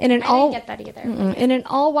 I didn't get that either. In an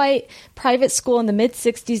all-white private school in the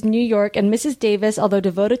mid-'60s New York, and Mrs. Davis, although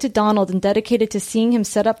devoted to Donald and dedicated to seeing him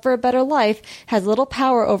set up for a better life, has little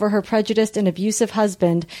power over her prejudiced and abusive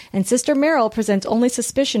husband, and Sister Meryl presents only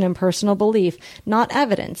suspicion and personal belief, not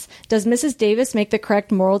evidence. Does Mrs. Davis make the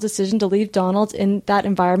correct moral decision to leave Donald in that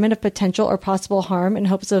environment of potential or possible harm in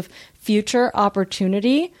hopes of future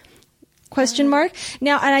opportunity? Question mark.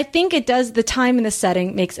 Now, and I think it does, the time and the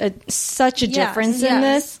setting makes such a difference in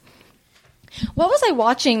this. What was I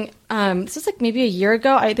watching? This was like maybe a year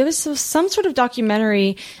ago. There was some sort of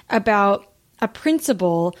documentary about a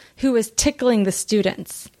principal who was tickling the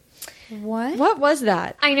students. What was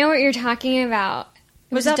that? I know what you're talking about.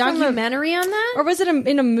 Was that a documentary on that? Or was it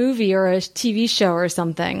in a movie or a TV show or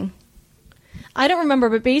something? I don't remember,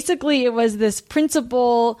 but basically it was this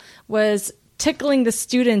principal was tickling the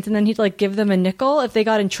students, and then he'd like give them a nickel if they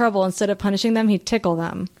got in trouble. Instead of punishing them, he'd tickle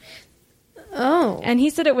them. Oh. And he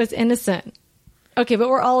said it was innocent. Okay, but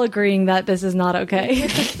we're all agreeing that this is not okay.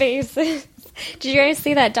 With the faces. Did you guys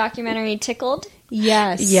see that documentary Tickled?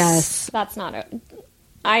 Yes. That's not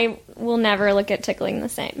I will never look at tickling the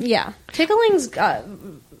same. Yeah. Tickling's...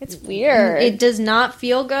 it's weird. It does not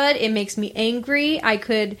feel good. It makes me angry. I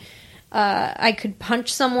could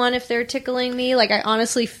punch someone if they're tickling me. Like, I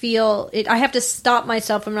honestly feel it. I have to stop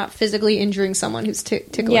myself from not physically injuring someone who's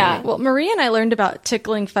tickling me. Well, Maria and I learned about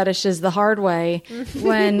tickling fetishes the hard way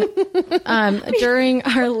when during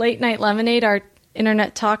our Late Night Lemonade, our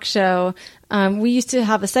internet talk show, we used to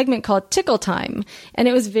have a segment called Tickle Time, and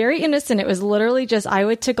it was very innocent. It was literally just I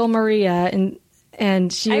would tickle Maria,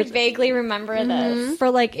 and she would, I vaguely remember this. For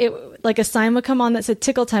like a sign would come on that said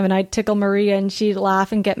tickle time, and I'd tickle Maria and she'd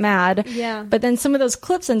laugh and get mad. Yeah. But then some of those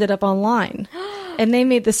clips ended up online and they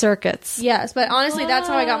made the circuits. Yes, but honestly, that's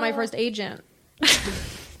how I got my first agent.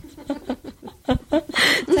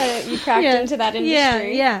 So you cracked into that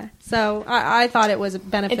industry. Yeah. So I thought it was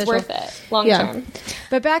beneficial. It's worth it, long term.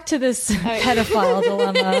 But back to this pedophile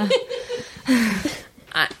dilemma.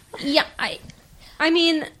 I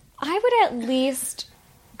mean, I would at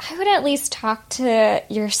least talk to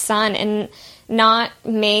your son and not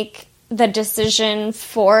make the decision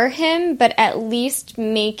for him, but at least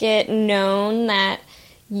make it known that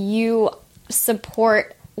you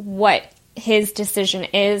support what his decision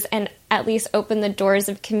is, and at least open the doors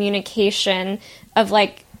of communication of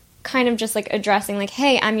like kind of just like addressing like,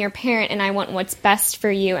 hey, I'm your parent and I want what's best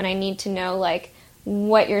for you and I need to know like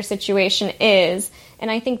what your situation is.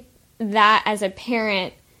 And I think that as a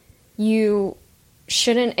parent, you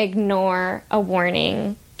shouldn't ignore a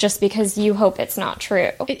warning just because you hope it's not true.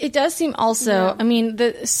 It does seem also, I mean,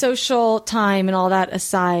 the social time and all that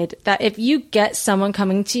aside, that if you get someone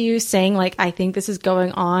coming to you saying, like, I think this is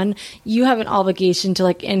going on, you have an obligation to,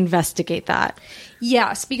 like, investigate that.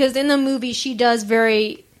 Yes, because in the movie, she does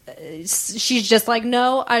she's just like,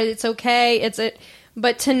 no, it's okay,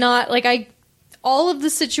 but to not, like, all of the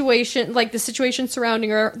situation, like the situation surrounding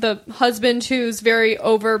her, the husband who's very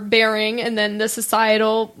overbearing, and then the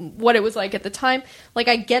societal, what it was like at the time, like,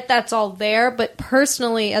 I get that's all there, but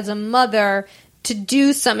personally, as a mother, to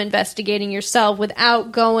do some investigating yourself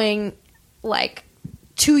without going, like,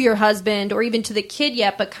 to your husband or even to the kid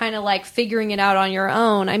yet, but kind of, like, figuring it out on your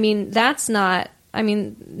own, I mean,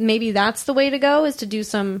 maybe that's the way to go, is to do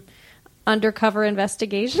some undercover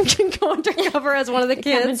investigation. Can go undercover as one of the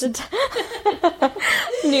kids.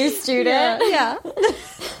 New student. Yeah.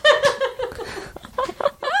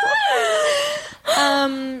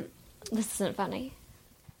 This isn't funny.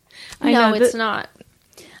 No, it's not.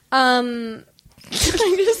 I'm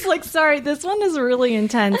just like, sorry, this one is really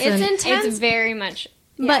intense. It's intense. It's very much...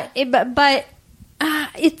 But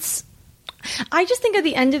it's... I just think at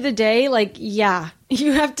the end of the day, like, yeah,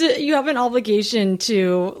 you have an obligation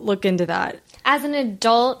to look into that. As an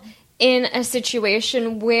adult in a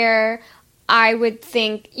situation where I would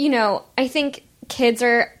think, I think kids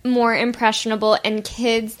are more impressionable and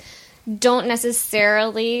kids don't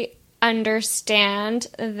necessarily understand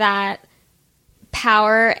that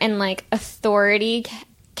power and, like, authority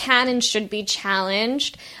can and should be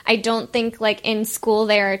challenged. I don't think, like, in school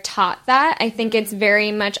they are taught that. I think it's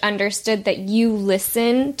very much understood that you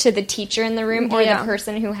listen to the teacher in the room or the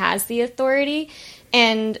person who has the authority.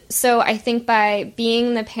 And so I think by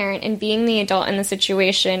being the parent and being the adult in the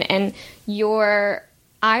situation, and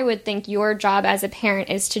I would think your job as a parent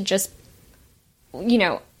is to just,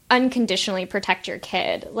 unconditionally protect your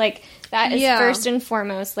kid. Like, that is first and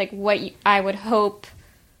foremost, like, what I would hope,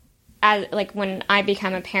 as, like, when I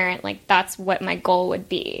become a parent, like, that's what my goal would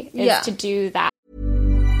be, is to do that.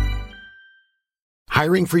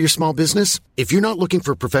 Hiring for your small business? If you're not looking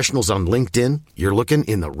for professionals on LinkedIn, you're looking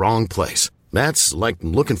in the wrong place. That's like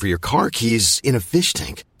looking for your car keys in a fish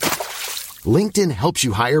tank. LinkedIn helps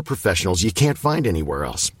you hire professionals you can't find anywhere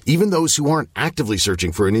else, even those who aren't actively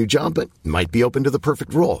searching for a new job but might be open to the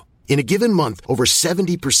perfect role. In a given month, over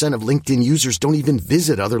 70% of LinkedIn users don't even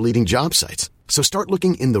visit other leading job sites. So start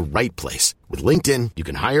looking in the right place. With LinkedIn, you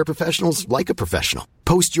can hire professionals like a professional.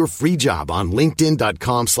 Post your free job on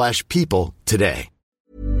linkedin.com/people today.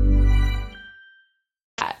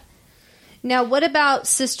 Now, what about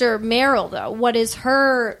Sister Meryl, though? What is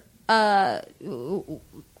her...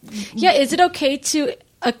 is it okay to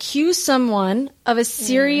accuse someone of a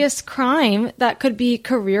serious crime that could be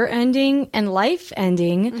career-ending and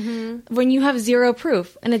life-ending when you have zero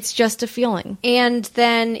proof and it's just a feeling? And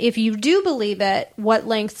then if you do believe it, what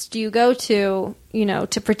lengths do you go to,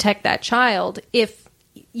 to protect that child if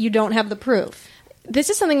you don't have the proof? This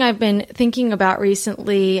is something I've been thinking about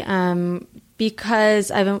recently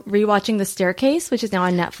because I've been rewatching The Staircase, which is now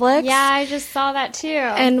on Netflix. Yeah, I just saw that too.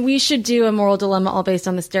 And we should do a moral dilemma all based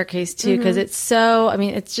on The Staircase too, because it's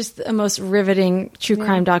it's just the most riveting true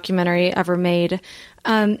crime documentary ever made.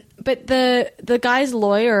 But the guy's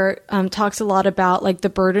lawyer talks a lot about, like, the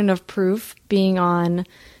burden of proof being on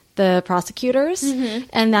the prosecutors,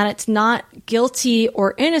 and that it's not guilty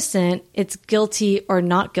or innocent, it's guilty or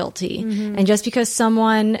not guilty. And just because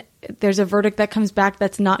there's a verdict that comes back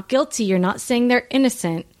that's not guilty, you're not saying they're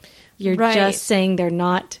innocent. You're just saying they're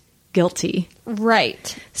not guilty.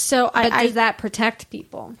 Right. So does that protect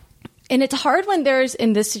people? And it's hard when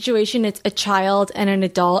in this situation, it's a child and an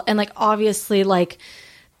adult. And, like, obviously, like,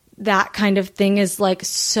 that kind of thing is, like,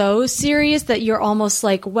 so serious that you're almost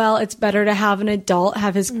like, well, it's better to have an adult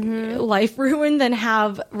have his life ruined than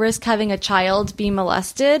risk having a child be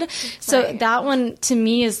molested. So that one to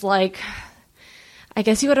me is like, I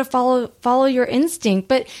guess you got to follow your instinct.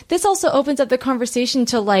 But this also opens up the conversation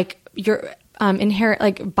to, like, your inherent,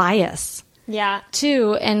 like, bias. Yeah.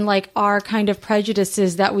 Too, and, like, our kind of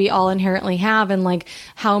prejudices that we all inherently have, and, like,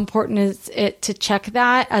 how important is it to check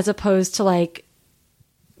that as opposed to, like,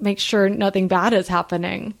 make sure nothing bad is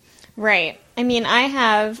happening. Right. I mean, I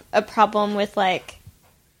have a problem with, like,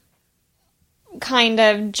 kind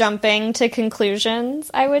of jumping to conclusions,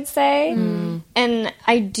 I would say. And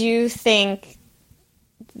I do think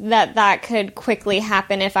that could quickly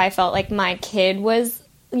happen if I felt like my kid was,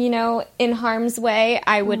 in harm's way.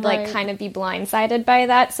 I would, like, kind of be blindsided by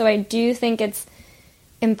that. So I do think it's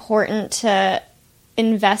important to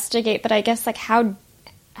investigate. But I guess, like, how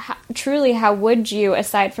would you,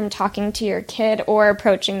 aside from talking to your kid or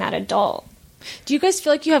approaching that adult? Do you guys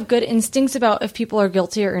feel like you have good instincts about if people are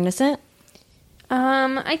guilty or innocent?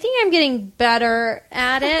 I think I'm getting better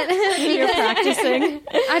at it. You're practicing.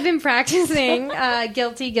 I've been practicing.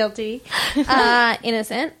 Guilty,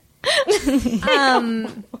 innocent.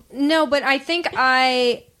 No, but I think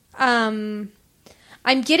I'm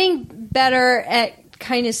getting better at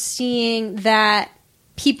kind of seeing that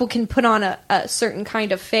people can put on a certain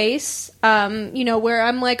kind of face, where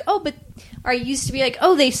I'm like, oh, but I used to be like,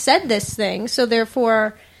 oh, they said this thing, so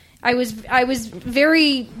therefore I was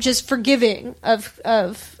very just forgiving of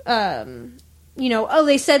oh,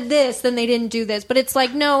 they said this, then they didn't do this. But it's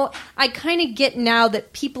like, no, I kind of get now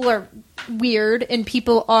that people are weird and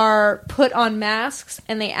people are put on masks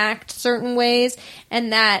and they act certain ways,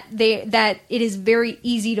 and that it is very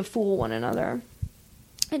easy to fool one another.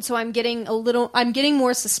 And so I'm getting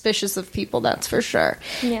more suspicious of people, that's for sure.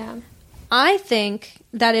 Yeah. I think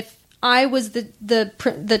that if I was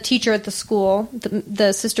the teacher at the school,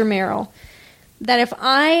 the Sister Meryl, that if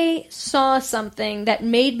I saw something that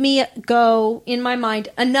made me go in my mind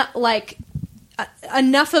enough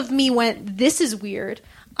of me went, this is weird,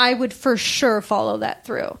 I would for sure follow that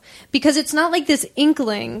through, because it's not like this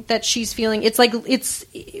inkling that she's feeling. It's like, it's,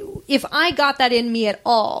 if I got that in me at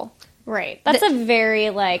all. Right. That's a very,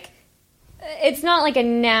 like, it's not like a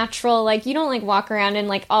natural, like, you don't like walk around and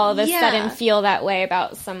like all of a sudden feel that way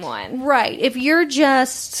about someone. Right. If you're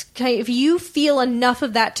just, if you feel enough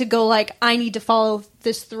of that to go like, I need to follow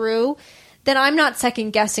this through, then I'm not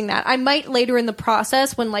second guessing that. I might later in the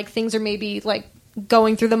process, when like things are maybe like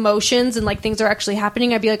going through the motions and like things are actually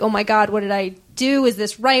happening, I'd be like, oh my God, what did I do? Is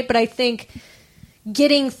this right? But I think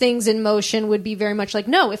getting things in motion would be very much like,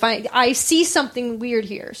 no, if I see something weird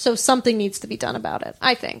here, so something needs to be done about it,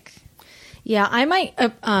 I think. Yeah, I might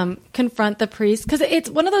confront the priest, because it's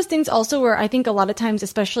one of those things also where I think a lot of times,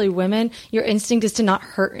 especially women, your instinct is to not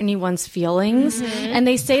hurt anyone's feelings. And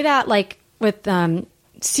they say that like with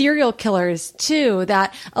serial killers too,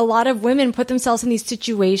 that a lot of women put themselves in these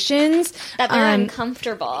situations that they're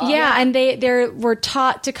uncomfortable. Yeah, and they were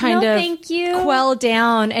taught to kind of thank you. Quell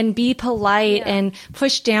down and be polite and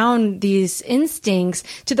push down these instincts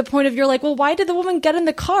to the point of you're like, well, why did the woman get in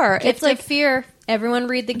the car? It's like fear. Everyone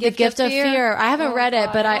read The Gift of Fear. I haven't read it,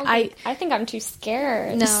 but I think I'm too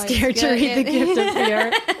scared. No, scared to read The Gift of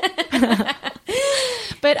Fear.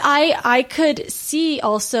 But I could see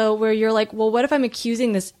also where you're like, well, what if I'm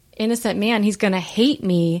accusing this innocent man? He's going to hate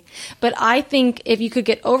me. But I think if you could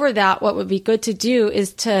get over that, what would be good to do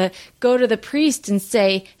is to go to the priest and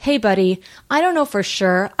say, hey, buddy, I don't know for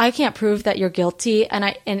sure. I can't prove that you're guilty.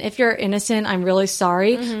 And if you're innocent, I'm really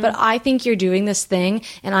sorry. But I think you're doing this thing,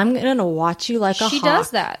 and I'm going to watch you like a hawk. She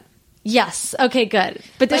does that. Yes. Okay, good.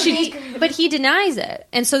 But he denies it.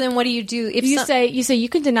 And so then what do you do? If you say you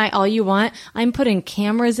can deny all you want. I'm putting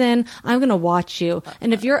cameras in. I'm going to watch you.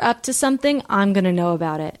 And if you're up to something, I'm going to know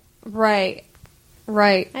about it. Right.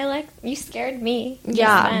 I like, you scared me.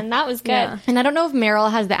 Yeah. And that was good. Yeah. And I don't know if Meryl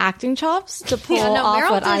has the acting chops to pull off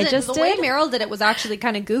what I just did. The way Meryl did it was actually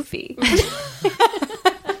kind of goofy.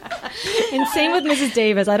 And same with Mrs.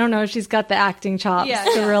 Davis. I don't know if she's got the acting chops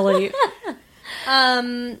to really...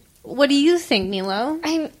 What do you think, Neelo?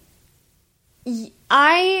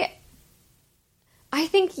 I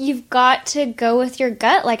think you've got to go with your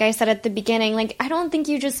gut, like I said at the beginning. Like, I don't think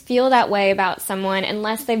you just feel that way about someone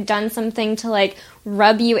unless they've done something to, like,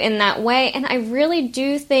 rub you in that way. And I really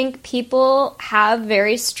do think people have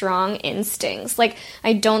very strong instincts. Like,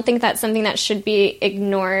 I don't think that's something that should be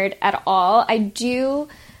ignored at all. I do,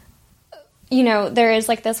 there is,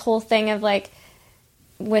 like, this whole thing of, like,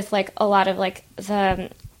 with, like, a lot of, like,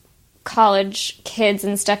 the college kids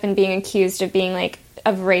and stuff and being accused of being, like,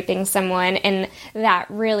 of raping someone, and that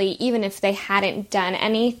really, even if they hadn't done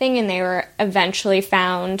anything and they were eventually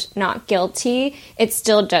found not guilty, it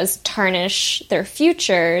still does tarnish their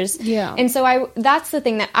futures. Yeah. And so that's the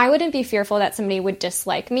thing, that I wouldn't be fearful that somebody would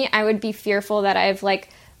dislike me. I would be fearful that I've, like,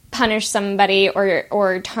 punished somebody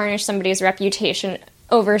or tarnished somebody's reputation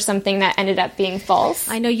over something that ended up being false.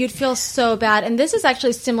 I know, you'd feel so bad. And this is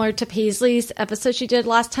actually similar to Paisley's episode she did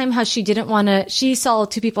last time, how she didn't want to, she saw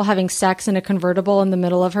two people having sex in a convertible in the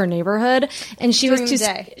middle of her neighborhood. And she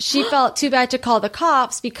she felt too bad to call the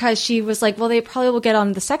cops because she was like, well, they probably will get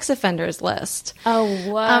on the sex offenders list.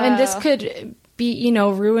 Oh, wow. And this could be,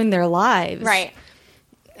 ruin their lives. Right.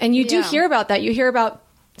 And you do hear about that. You hear about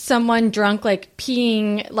someone drunk, like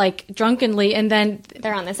peeing, like drunkenly, and then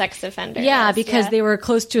they're on the sex offender list. Because they were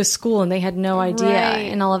close to a school and they had no idea,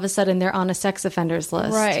 and all of a sudden they're on a sex offenders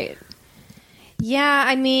list. Right. Yeah,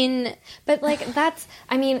 I mean, but like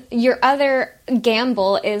your other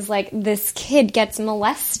gamble is like this kid gets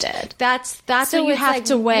molested. That's so what you have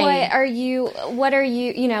to weigh. What are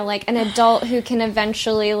you, like an adult who can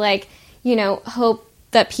eventually hope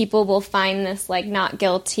that people will find this like not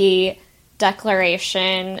guilty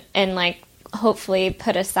declaration and like hopefully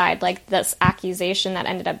put aside like this accusation that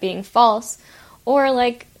ended up being false, or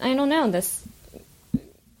like, I don't know, this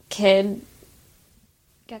kid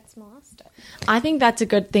gets molested. I think that's a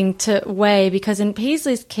good thing to weigh, because in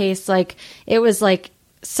Paisley's case, like, it was like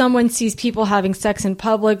someone sees people having sex in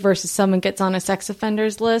public versus someone gets on a sex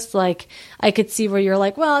offenders list. Like, I could see where you're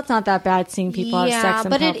like, well, it's not that bad seeing people have sex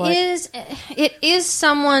in public. But it is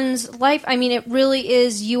someone's life. I mean, it really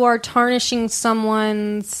is. You are tarnishing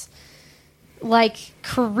someone's like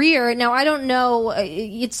career. Now, I don't know.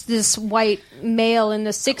 It's this white male in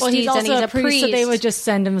the 60s, well, he's also and he's a priest. So they would just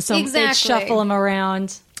send him they'd shuffle him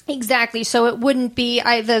around. Exactly. So it wouldn't be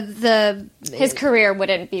his career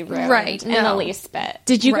wouldn't be ruined Right, in no. the least bit.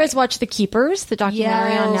 Did you guys watch The Keepers, the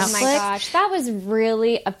documentary on Yes. Netflix? Oh my gosh, that was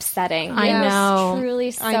really upsetting. I It was know.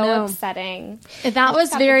 truly so I know. upsetting. That was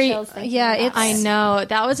Got the very. chills thinking Yeah, about it's- I know,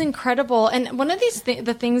 that was incredible. And one of these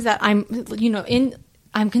the things that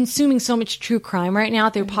I'm consuming so much true crime right now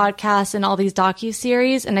through podcasts and all these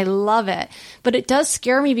docuseries, and I love it. But it does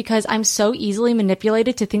scare me because I'm so easily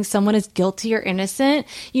manipulated to think someone is guilty or innocent.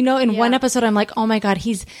 In one episode, I'm like, oh my God,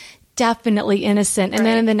 he's definitely innocent. And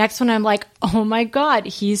then in the next one, I'm like, oh my God,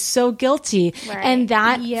 he's so guilty. Right. And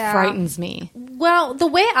that Yeah. frightens me. Well, the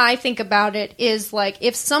way I think about it is like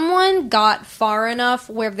if someone got far enough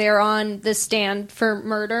where they're on the stand for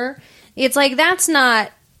murder, it's like that's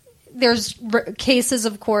not. There's cases,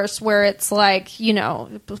 of course, where it's like,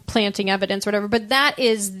 planting evidence or whatever, but that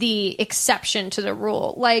is the exception to the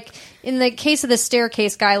rule. Like in the case of the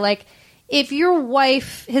staircase guy, like if your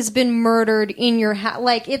wife has been murdered in your house,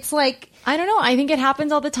 like it's like. I don't know. I think it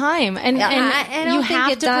happens all the time. And, I don't you think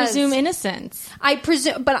have it to does. presume innocence. I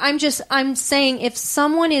presume, but I'm saying if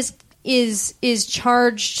someone is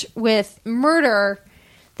charged with murder,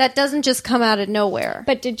 that doesn't just come out of nowhere.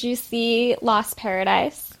 But did you see Lost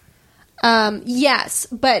Paradise? Yes,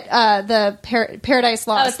 but the Paradise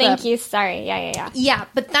Lost. Oh, thank you. Sorry. Yeah. Yeah,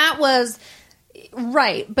 but that was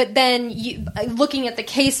right. But then, looking at the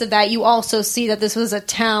case of that, you also see that this was a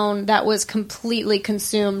town that was completely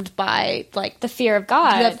consumed by like The fear of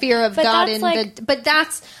God. the fear of But God. that's And like, but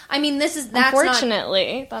that's. I mean, that's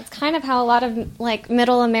unfortunately, that's kind of how a lot of like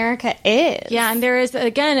middle America is. Yeah, and there is,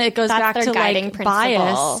 again, it goes That's back their to guiding like principle.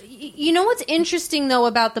 bias. You know what's interesting though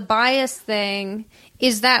about the bias thing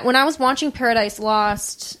is that when I was watching Paradise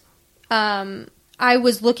Lost, I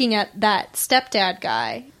was looking at that stepdad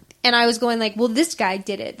guy, and I was going like, "Well, this guy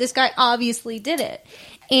did it. This guy obviously did it."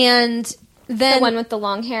 And then The one with the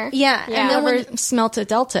long hair. yeah, and then when, Whoever smelt it,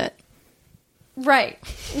 dealt it. right,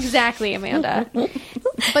 exactly, Amanda.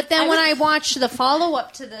 But then when I watched the follow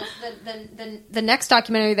up to the next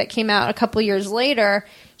documentary that came out a couple years later,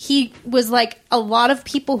 he was like, a lot of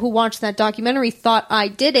people who watched that documentary thought I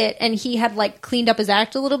did it, and he had like cleaned up his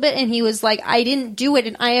act a little bit, and he was like, I didn't do it,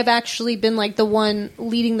 and I have actually been like the one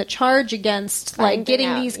leading the charge against like Finding getting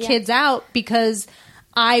out, these yeah. kids out because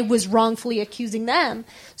I was wrongfully accusing them.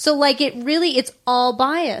 So like it's all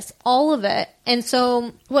bias, all of it. And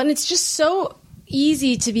so Well, and it's just so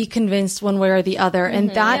easy to be convinced one way or the other. And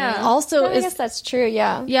that also I is... guess that's true.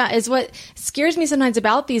 Yeah. Yeah, is what scares me sometimes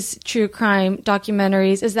about these true crime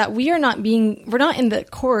documentaries is that we're not in the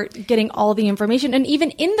court getting all the information. And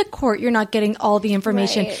even in the court, you're not getting all the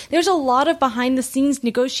information. Right. There's a lot of behind the scenes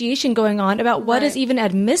negotiation going on about what is even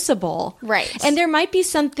admissible. Right. And there might be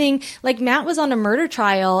something like Matt was on a murder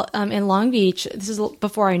trial in Long Beach. This is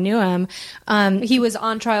before I knew him. he was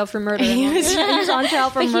on trial for murder. He was on trial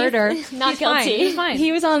for murder. Not guilty. He's fine.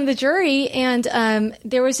 He was on the jury, and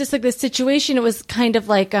there was just like this situation. It was kind of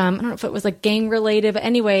like I don't know if it was like gang related, but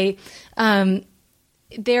anyway,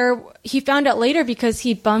 he found out later because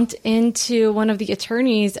he bumped into one of the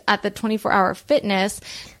attorneys at the 24-hour fitness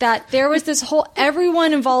that there was this whole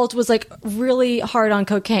everyone involved was like really hard on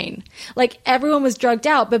cocaine. Like everyone was drugged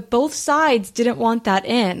out, but both sides didn't want that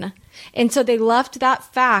in. And so they left that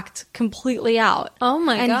fact completely out. Oh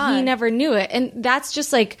my God. And he never knew it. And that's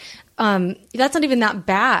just like that's not even that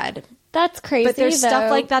bad. That's crazy. But there's stuff though.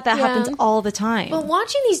 like that Yeah. happens all the time. But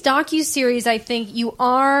watching these docuseries, I think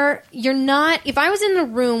you're not, if I was in the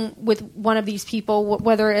room with one of these people,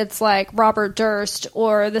 whether it's like Robert Durst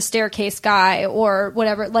or the staircase guy or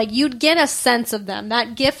whatever, like you'd get a sense of them.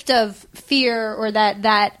 That gift of fear or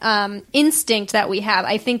that instinct that we have,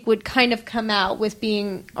 I think would kind of come out with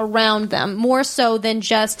being around them more so than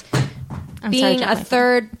just being a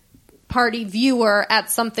third party viewer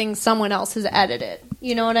at something someone else has edited.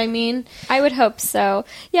 You know what I mean? I would hope so.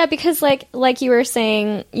 Yeah, because like you were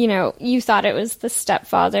saying, you thought it was the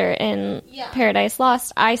stepfather in Paradise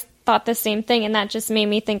Lost. I thought the same thing, and that just made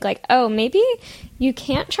me think like, oh, maybe you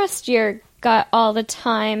can't trust your gut all the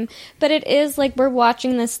time. But it is like we're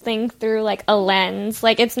watching this thing through like a lens.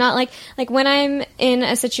 Like it's not like when I'm in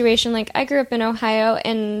a situation like I grew up in Ohio,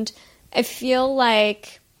 and I feel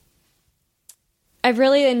like I've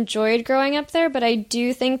really enjoyed growing up there, but I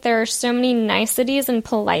do think there are so many niceties and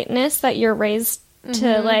politeness that you're raised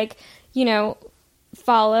to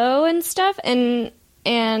follow and stuff. And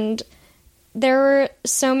there were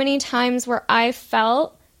so many times where I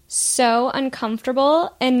felt so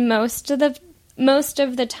uncomfortable, and most of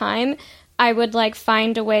the time I would like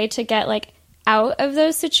find a way to get like out of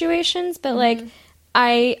those situations. But like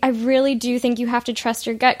I really do think you have to trust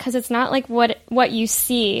your gut, because it's not like what you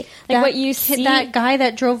see. Like what you see. That guy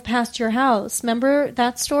that drove past your house. Remember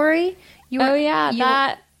that story?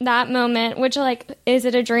 That moment, which, like, is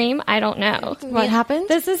it a dream? I don't know. What happened?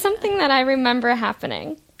 This is something that I remember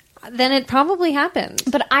happening. Then it probably happened.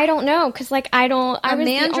 But I don't know, because, like, a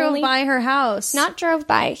man drove by her house. Not drove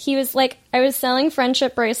by. He was, like, I was selling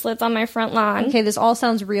friendship bracelets on my front lawn. Okay, this all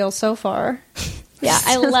sounds real so far. Yeah,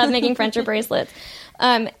 I love making friendship bracelets.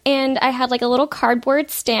 And I had, like, a little cardboard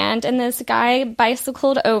stand, and this guy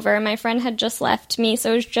bicycled over. My friend had just left me,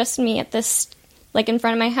 so it was just me at this, like, in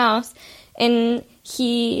front of my house. And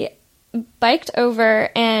he biked over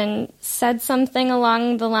and said something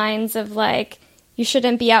along the lines of, like, you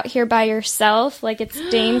shouldn't be out here by yourself, like, it's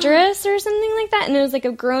dangerous or something like that. And it was, like,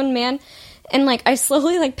 a grown man. And, like, I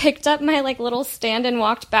slowly, like, picked up my, like, little stand and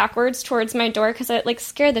walked backwards towards my door, because it, like,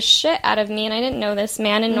 scared the shit out of me. And I didn't know this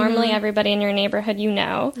man. And normally everybody in your neighborhood, you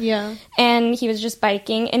know. Yeah. And he was just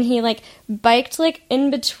biking. And he, like, biked, like, in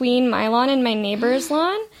between my lawn and my neighbor's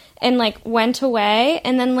lawn. And, like, went away.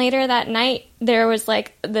 And then later that night, there was,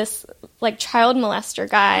 like, this, like, child molester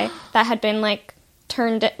guy that had been, like,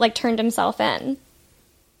 turned himself in.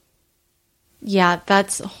 Yeah,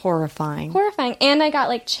 that's horrifying. And I got,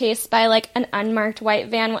 like, chased by, like, an unmarked white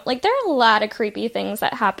van. Like, there are a lot of creepy things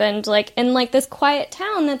that happened, like, in, like, this quiet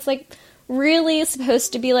town that's, like, really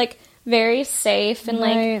supposed to be, like, very safe and,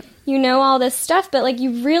 like, you know, all this stuff, but, like,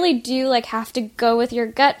 you really do, like, have to go with your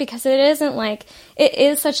gut, because it isn't, like, it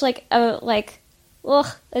is such, like, a, like, ugh,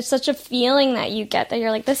 it's such a feeling that you get that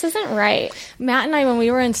you're like, this isn't right. Matt and I, when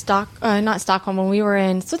we were in when we were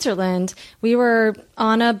in Switzerland, we were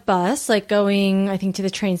on a bus, like, going, I think, to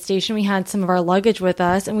the train station. We had some of our luggage with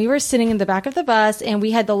us, and we were sitting in the back of the bus, and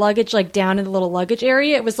we had the luggage, like, down in the little luggage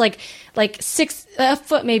area. It was like a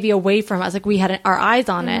foot maybe away from us. Like, we had our eyes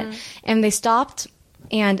on it, and they stopped.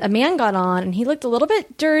 And a man got on, and he looked a little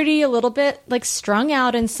bit dirty, a little bit, like, strung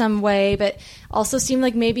out in some way, but also seemed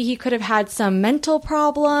like maybe he could have had some mental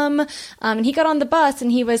problem. And he got on the bus,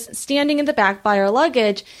 and he was standing in the back by our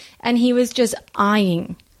luggage, and he was just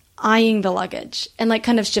eyeing the luggage and, like,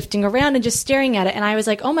 kind of shifting around and just staring at it. And I was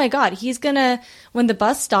like, oh my God, he's gonna, when the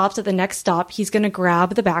bus stops at the next stop, he's gonna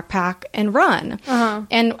grab the backpack and run.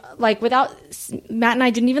 And, like, Matt and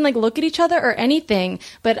I didn't even, like, look at each other or anything,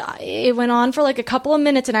 but it went on for, like, a couple of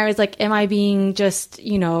minutes, and I was like, am I being just,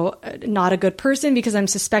 you know, not a good person because I'm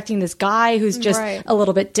suspecting this guy who's just a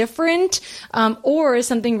little bit different, or is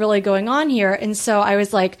something really going on here? And so I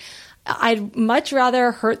was like, I'd much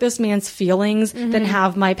rather hurt this man's feelings than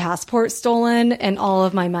have my passport stolen and all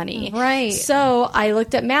of my money. Right. So I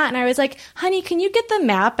looked at Matt and I was like, honey, can you get the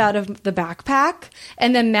map out of the backpack?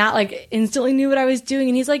 And then Matt, like, instantly knew what I was doing.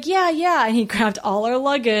 And he's like, yeah. And he grabbed all our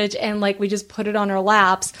luggage and, like, we just put it on our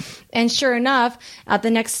laps. And sure enough, at the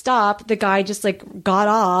next stop, the guy just, like, got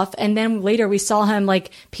off. And then later we saw him, like,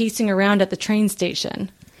 pacing around at the train station.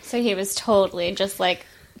 So he was totally just, like,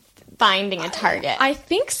 finding a target. I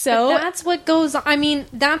think so. But that's what goes on. I mean,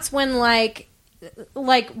 that's when, like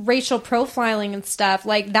racial profiling and stuff,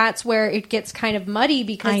 like, that's where it gets kind of muddy,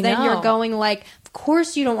 because then you're going, like, of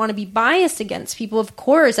course you don't want to be biased against people. Of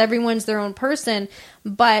course, everyone's their own person.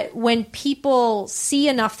 But when people see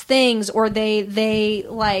enough things, or they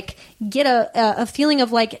like, get a feeling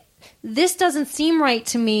of, like, this doesn't seem right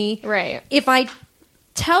to me. Right. If I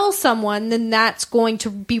tell someone, then that's going to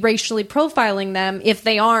be racially profiling them if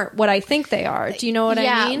they aren't what I think they are. Do you know what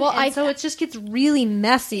I mean? Well, so it just gets really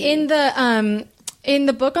messy. In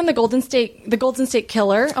the book on the Golden State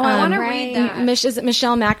Killer. Oh, I want to read that. Is it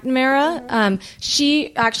Michelle McNamara?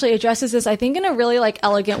 She actually addresses this, I think, in a really, like,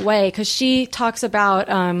 elegant way, because she talks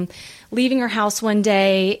about leaving her house one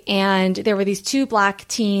day, and there were these two black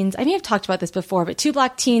teens. I may have talked about this before, but two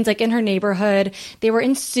black teens, like, in her neighborhood. They were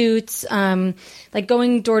in suits, like,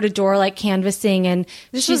 going door to door, like, canvassing. And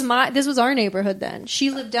this was our neighborhood then. She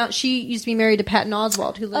used to be married to Patton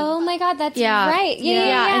Oswalt, who lived. Oh my God, that's right.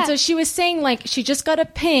 Yeah. And so she was saying, like, she just got a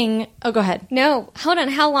ping. Oh, go ahead. No, hold on.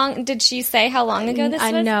 How long did she say? How long ago this was?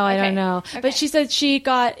 I don't know. Okay. But she said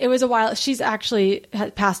it was a while. She's actually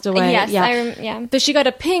had passed away. Yes, But she got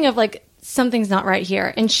a ping of, like, something's not right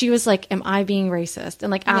here. And she was like, am I being racist?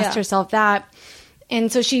 And, like, asked herself that.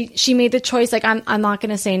 And so she made the choice, like, I'm not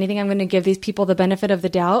going to say anything. I'm going to give these people the benefit of the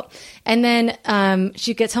doubt. And then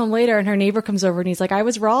she gets home later, and her neighbor comes over, and he's like, I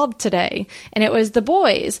was robbed today. And it was the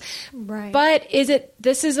boys. Right. But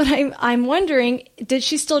this is what I'm wondering, did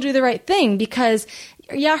she still do the right thing? Because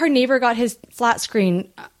her neighbor got his flat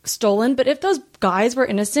screen stolen, but if those guys were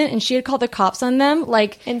innocent and she had called the cops on them,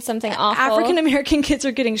 like, in something awful, African American kids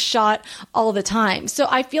are getting shot all the time. So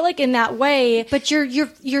I feel like in that way, but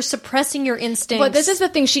you're suppressing your instincts. But this is the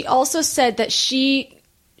thing. She also said that she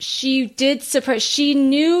did suppress. She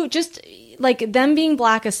knew, just like them being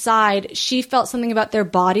black aside, she felt something about their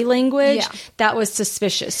body language that was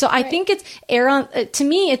suspicious. So I think it's to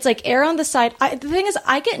me, it's like err on the side. The thing is,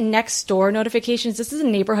 I get next door notifications. This is a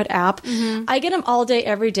neighborhood app. I get them all day,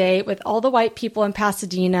 every day with all the white people in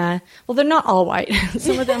Pasadena. Well, they're not all white.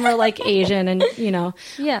 Some of them are like Asian and,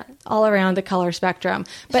 all around the color spectrum.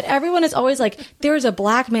 But everyone is always like, there's a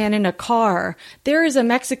black man in a car. There is a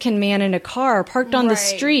Mexican man in a car parked on the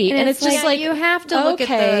street. And it's just like, you have to look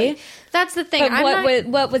at that's the thing. But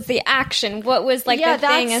what was the action? What was like the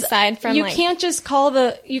thing aside from you can't just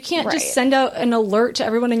just send out an alert to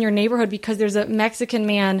everyone in your neighborhood because there's a Mexican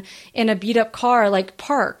man in a beat up car like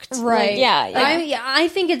parked. Right. Like, I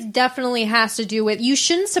think it definitely has to do with, you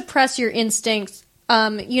shouldn't suppress your instincts.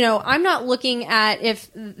 I'm not looking at if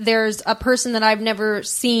there's a person that I've never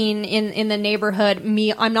seen in the neighborhood.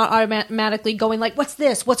 I'm not automatically going like, what's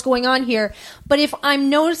this? What's going on here? But if I'm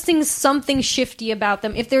noticing something shifty about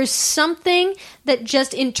them, if there's something that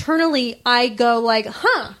just internally I go like,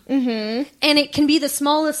 and it can be the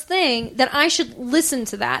smallest thing, that I should listen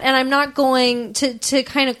to that. And I'm not going to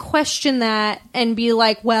kind of question that and be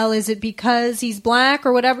like, well, is it because he's black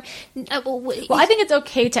or whatever? Well, I think it's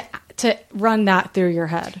okay to run that through your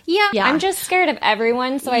head. Yeah. I'm just scared of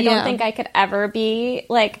everyone, so I don't think I could ever be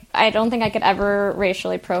like, I don't think I could ever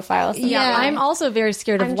racially profile someone. Yeah, I'm also very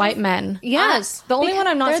scared of white men. Yes. The only one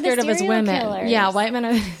I'm not scared of is women. Killers. Yeah, white men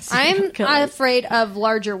are I'm afraid of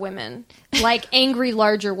larger women. Like angry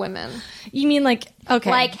larger women. You mean like, okay.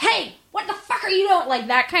 Like, hey, what the fuck are you doing? Like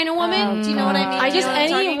that kind of woman. Do you know what I mean?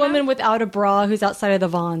 Any woman without a bra who's outside of the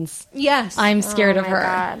Vons. Yes. I'm scared of her.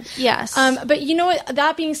 God. Yes. But you know what?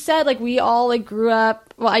 That being said, like we all like grew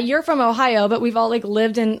up. Well, you're from Ohio, but we've all like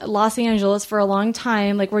lived in Los Angeles for a long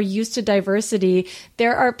time. Like we're used to diversity.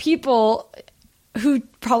 There are people who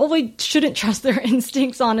probably shouldn't trust their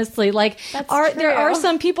instincts, honestly. Like there are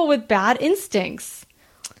some people with bad instincts.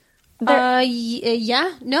 Sure.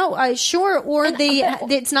 Or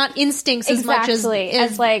it's not instincts as much as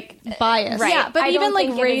like bias. Right. Yeah, but I even don't like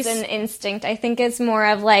think race, it is an instinct. I think it's more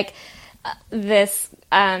of like this.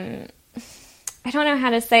 I don't know how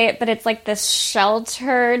to say it, but it's like this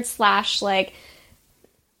sheltered / like.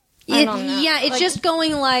 I don't know. Yeah, it's like, just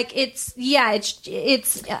going like it's.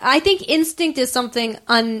 I think instinct is something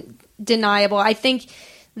undeniable. I think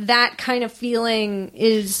that kind of feeling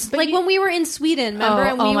is like when we were in Sweden, remember?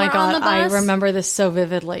 And we were on the bus. I remember this so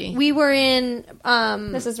vividly. We were in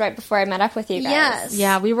this is right before I met up with you guys. Yes.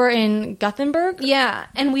 Yeah, we were in Gothenburg. Yeah,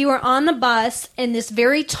 and we were on the bus, and this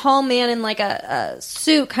very tall man in like a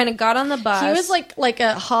suit kind of got on the bus. He was like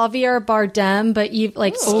a Javier Bardem, but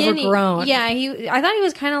like skinny. overgrown. Yeah, I thought he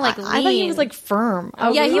was kind of like lean. I thought he was like firm.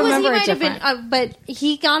 He might have been, but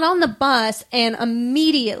he got on the bus and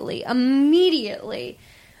immediately,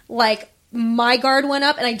 like my guard went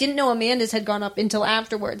up, and I didn't know Amanda's had gone up until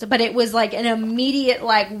afterwards. But it was like an immediate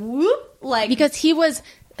like whoop, like because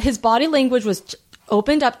his body language was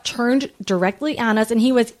opened up, turned directly at us, and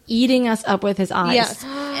he was eating us up with his eyes,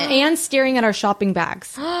 and staring at our shopping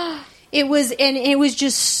bags. It was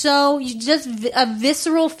just a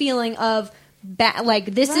visceral feeling of. Like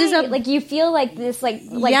this is like you feel like this like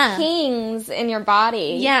kings in your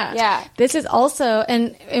body. Yeah. This is also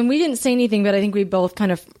and we didn't say anything, but I think we both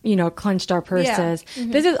kind of clenched our purses. Yeah.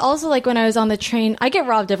 Mm-hmm. This is also like when I was on the train. I get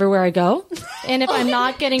robbed everywhere I go, and if I'm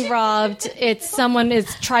not getting robbed, it's someone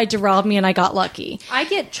has tried to rob me, and I got lucky. I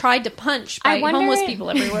get tried to punch by homeless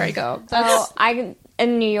people everywhere I go.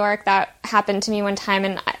 In New York, that happened to me one time,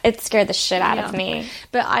 and it scared the shit out of me.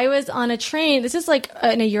 But I was on a train. This is like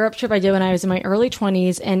in a Europe trip I did when I was in my early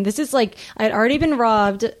 20s, and this is like I had already been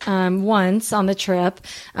robbed once on the trip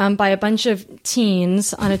by a bunch of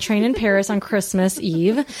teens on a train in Paris on Christmas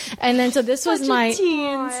Eve, and then so this was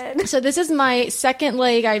this is my second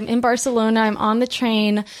leg. I'm in Barcelona. I'm on the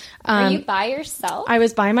train. Are you by yourself? I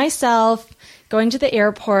was by myself. Going to the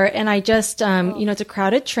airport, and I just, it's a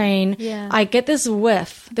crowded train. Yeah. I get this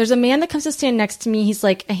whiff. There's a man that comes to stand next to me. He's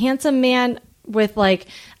like a handsome man with like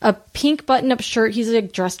a pink button-up shirt. He's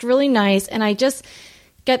like dressed really nice, and I just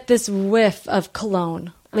get this whiff of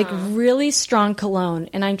cologne, like really strong cologne.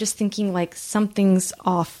 And I'm just thinking like something's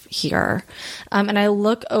off here. And I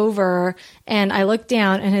look over, and I look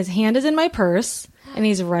down, and his hand is in my purse. And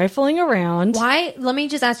he's rifling around. Why? Let me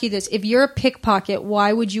just ask you this. If you're a pickpocket,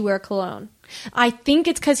 why would you wear cologne? I think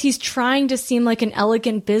it's because he's trying to seem like an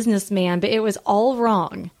elegant businessman, but it was all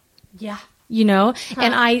wrong. Yeah. You know?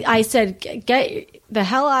 And I said, get the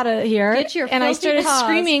hell out of here. Get your and I filthy started paws.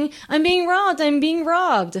 screaming, I'm being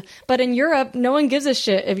robbed. But in Europe, no one gives a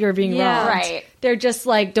shit if you're being robbed. Right. They're just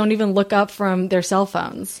like, don't even look up from their cell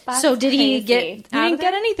phones. So did he get He didn't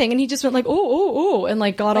get anything. And he just went like, oh, and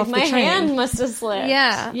like got off the My train. hand must have slipped.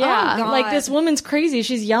 Yeah. Yeah. Oh, God. Like this woman's crazy.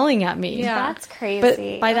 She's yelling at me. Yeah. That's crazy.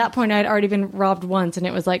 But by that point, I'd already been robbed once. And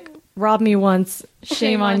it was like, rob me once,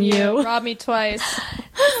 shame on you. Rob me twice.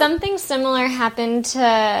 Something similar happened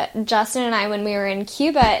to Justin and I when we were in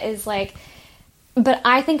Cuba is like, but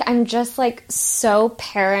I think I'm just like so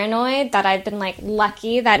paranoid that I've been like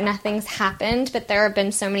lucky that nothing's happened, but there have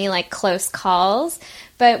been so many like close calls.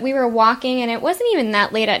 But we were walking and it wasn't even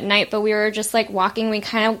that late at night, but we were just like walking. We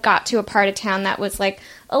kind of got to a part of town that was like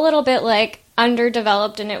a little bit like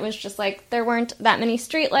underdeveloped, and it was just like there weren't that many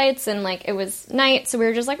streetlights and like it was night, so we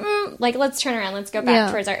were just like like let's turn around, let's go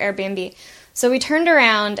back towards our Airbnb. So we turned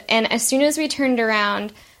around, and as soon as we turned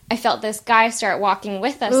around, I felt this guy start walking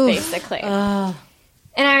with us, basically. And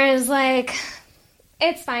I was like,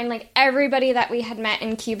 it's fine. Like, everybody that we had met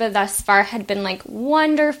in Cuba thus far had been, like,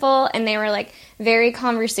 wonderful, and they were, like, very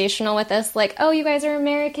conversational with us. Like, oh, you guys are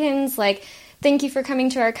Americans. Like, thank you for coming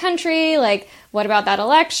to our country. Like, what about that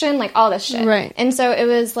election? Like, all this shit. Right. And so it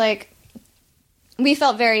was, like, we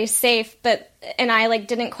felt very safe, and I, like,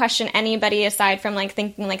 didn't question anybody aside from, like,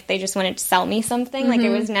 thinking, like, they just wanted to sell me something. Like, it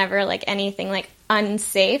was never, like, anything, like,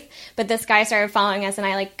 unsafe. But this guy started following us, and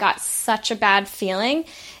I, like, got such a bad feeling.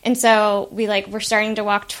 And so we, like, were starting to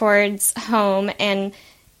walk towards home, and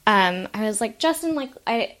I was like, Justin, like,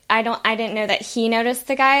 I didn't know that he noticed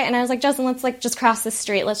the guy. And I was like, Justin, let's, like, just cross the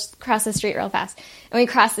street. Let's cross the street real fast. And we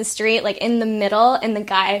crossed the street, like, in the middle, and the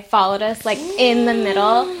guy followed us, like, in the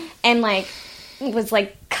middle, and, like, was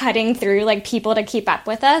like cutting through like people to keep up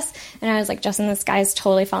with us. And I was like, Justin, this guy's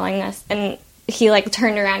totally following us. And he like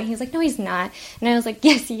turned around and he was like, no, he's not. And I was like,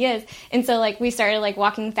 yes, he is. And so like we started like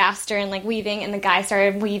walking faster and like weaving, and the guy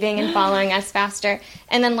started weaving and following us faster.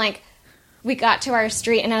 And then like we got to our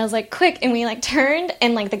street, and I was like, quick, and we like turned,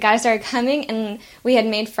 and like the guy started coming, and we had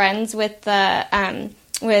made friends with the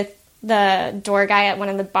door guy at one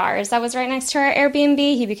of the bars that was right next to our Airbnb.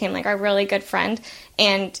 He became like our really good friend,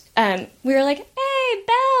 and we were like, hey,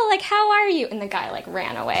 Belle, like, how are you? And the guy like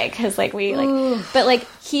ran away because like we like, but like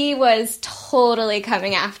he was totally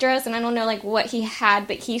coming after us, and I don't know like what he had,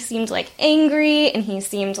 but he seemed like angry, and he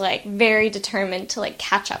seemed like very determined to like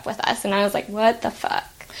catch up with us, and I was like, what the fuck?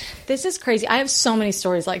 This is crazy. I have so many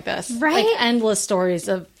stories like this. Right? Like endless stories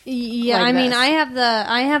of Yeah, like I mean, this.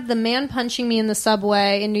 I have the man punching me in the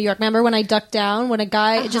subway in New York. Remember when I ducked down? When a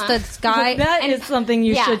guy, just this guy. That is something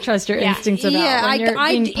you should trust your instincts about. Yeah, when you're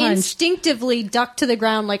I being punched. instinctively ducked to the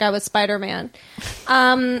ground like I was Spider-Man.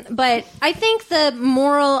 But I think the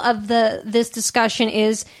moral of this discussion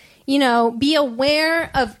is, you know, be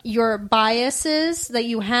aware of your biases that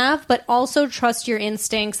you have, but also trust your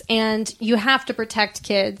instincts, and you have to protect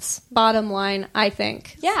kids. Bottom line, I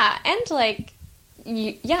think. Yeah, and like,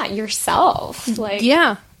 yourself. Like,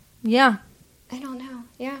 Yeah. I don't know.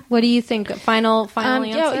 Yeah. What do you think? Final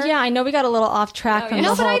answer? Yeah, I know we got a little off track from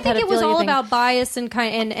No, the but whole I think it was pedophilia all thing. about bias and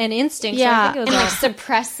and instinct. Yeah. So I think it was And like all-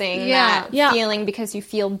 suppressing Yeah. that Yeah. feeling because you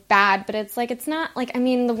feel bad, but it's like, it's not like, I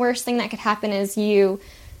mean, the worst thing that could happen is you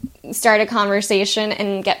start a conversation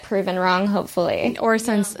and get proven wrong, hopefully. or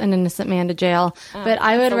sends an innocent man to jail. But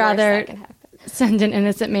I That's would the worst rather that can happen. send an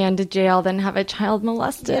innocent man to jail than have a child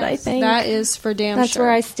molested, I think. that is for damn That's sure.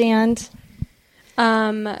 where I stand.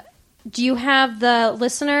 Do you have the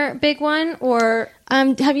listener big one, or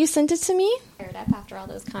Have you sent it to me? Fired up after all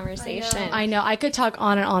those conversations. I know. I could talk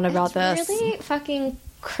on and on about It's this. really fucking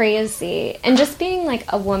crazy. And just being like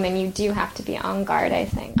a woman, you do have to be on guard, I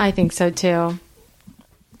think. I think so too.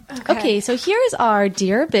 Okay, so here's our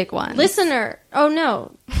dear big one. listener? Oh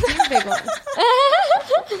no, your big one.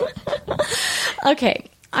 Okay,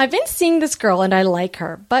 I've been seeing this girl and I like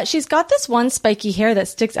her, but she's got this one spiky hair that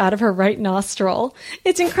sticks out of her right nostril.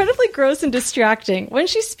 It's incredibly gross and distracting. When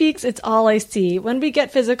she speaks, it's all I see. When we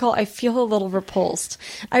get physical, I feel a little repulsed.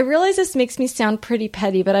 I realize this makes me sound pretty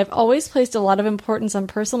petty, but I've always placed a lot of importance on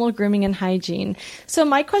personal grooming and hygiene. So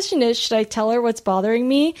my question is, should I tell her what's bothering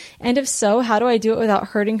me? And if so, how do I do it without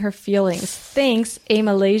hurting her feelings? Thanks, a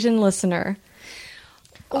Malaysian listener.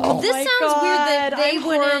 Oh This my sounds weird that God, they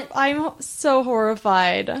wouldn't. I'm so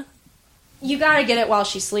horrified. You gotta get it while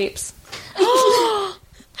she sleeps.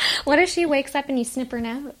 What if she wakes up and you snip her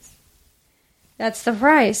nose? That's the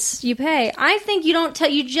price you pay. I think you don't tell.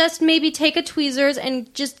 You just maybe take a tweezers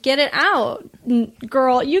and just get it out.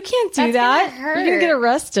 Girl, you can't do That's that. gonna hurt. You're gonna get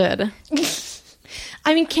arrested.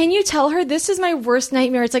 I mean, can you tell her this is my worst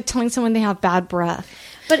nightmare? It's like telling someone they have bad breath.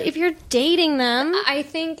 But if you're dating them, I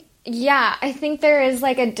think there is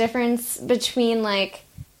like a difference between like,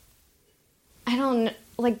 I don't know,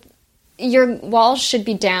 like your walls should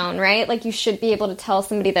be down, right? Like you should be able to tell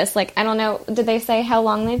somebody this. Like, I don't know, did they say how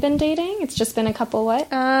long they've been dating? It's just been a couple what?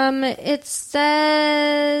 It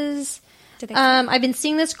says I've been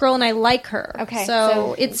seeing this girl and I like her. Okay.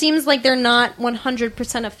 So it seems like they're not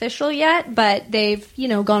 100% official yet, but they've,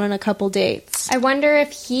 gone on a couple dates. I wonder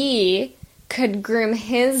if he could groom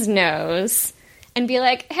his nose and be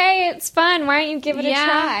like, hey, it's fun. Why don't you give it a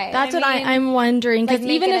try? That's what I'm wondering. Because like,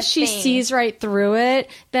 even make it if a she thing. sees right through it,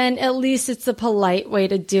 then at least it's a polite way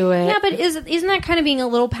to do it. Yeah, but isn't that kind of being a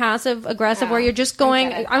little passive aggressive where you're just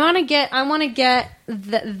going, I want to get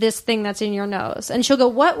this thing that's in your nose. And she'll go,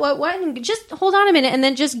 what? And just hold on a minute and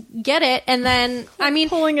then just get it. And then,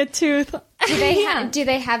 pulling a tooth. Do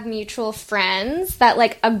they have mutual friends that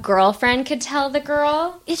like a girlfriend could tell the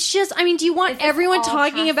girl? it's just, do you want everyone all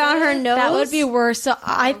talking about her passive? nose? That would be worse. So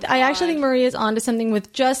I actually think Maria's onto something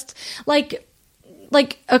with just like,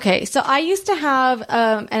 okay, so I used to have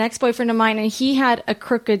an ex-boyfriend of mine and he had a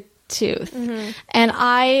crooked tooth. Mm-hmm. And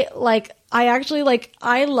I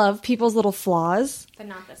love people's little flaws. But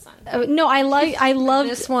not this one. No, I loved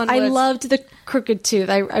This one I was- loved the crooked tooth.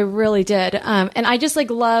 I really did. And I just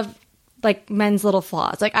love men's little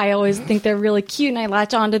flaws. Like I always think they're really cute and I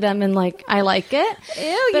latch onto them and I like it.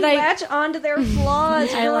 Ew, but you latch onto their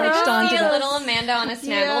flaws. I latched onto See a that. little Amanda on a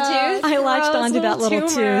snaggle tooth. I latched onto that little tumor.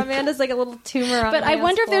 tooth. Amanda's like a little tumor on But I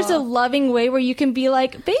wonder if there's a loving way where you can be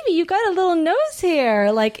like, baby, you got a little nose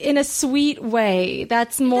hair, like in a sweet way.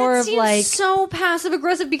 That's more that of seems like so passive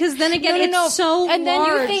aggressive because then again No. it's so And then you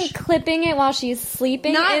large. think clipping it while she's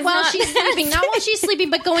sleeping not is while not she's sleeping, not while she's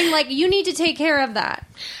sleeping, but going like, you need to take care of that.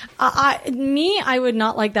 I would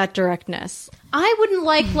not like that directness. I wouldn't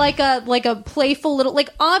like a playful little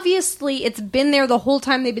obviously it's been there the whole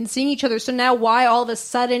time they've been seeing each other. So now why all of a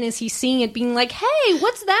sudden is he seeing it being like, hey,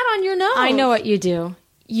 what's that on your nose? I know what you do.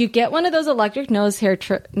 You get one of those electric nose hair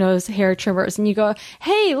trimmers, and you go,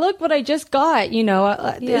 "Hey, look what I just got!"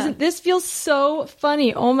 This feels so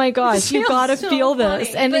funny. Oh my gosh, you gotta so feel this,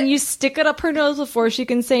 funny. and then you stick it up her nose before she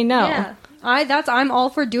can say no. Yeah. I'm all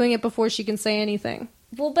for doing it before she can say anything.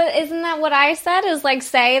 Well, but isn't that what I said? Is like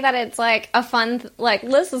say that it's like a fun, like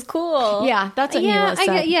this is cool. Yeah, that's what Neelo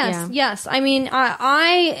said. Yes.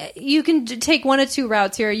 You can take one of two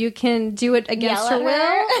routes here. You can do it against Yell her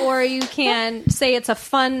at will, or you can say it's a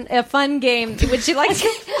fun game. Would you like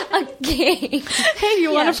A game. Hey,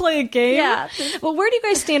 you want to play a game? Yeah. Well, where do you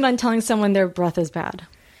guys stand on telling someone their breath is bad?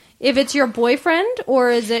 if it's your boyfriend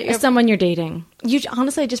or is it someone you're dating? You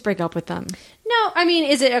honestly just break up with them. No, I mean,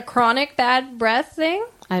 is it a chronic bad breath thing?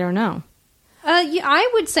 I don't know. Yeah, I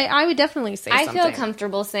would definitely say I something. feel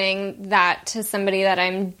comfortable saying that to somebody that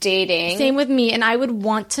I'm dating. Same with me, and I would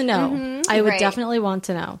want to know. I would Right. definitely want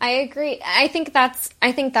to know. I agree. I think that's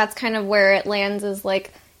kind of where it lands is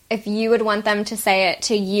like if you would want them to say it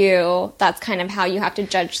to you, that's kind of how you have to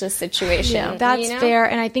judge the situation. Yeah, that's you know? fair,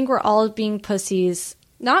 and I think we're all being pussies.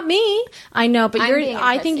 Not me. I know, but I'm being a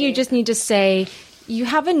I think you pussy. just need to say, "You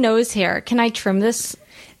have a nose hair. Can I trim this?"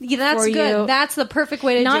 Yeah, that's For good. you. That's the perfect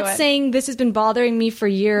way to do it. Not saying this has been bothering me for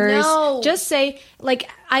years. No. Just say, like,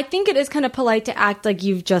 I think it is kind of polite to act like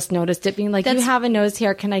you've just noticed it, being like, you That's- have a nose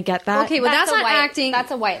hair. Can I get that? Okay, well, that's a not white, acting. That's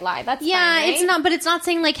a white lie. That's Yeah, fine, right? it's not, but it's not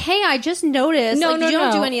saying like, "Hey, I just noticed." No, like, no, you don't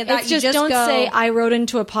no. do any of that. It's You just don't go, say, I wrote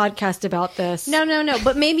into a podcast about this. No.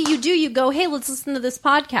 But maybe you do. You go, "Hey, let's listen to this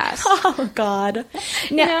podcast." Oh, God.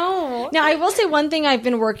 Now, I will say one thing I've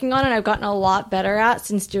been working on and I've gotten a lot better at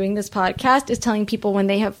since doing this podcast is telling people when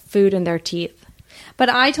they have food in their teeth. But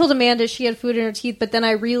I told Amanda she had food in her teeth, but then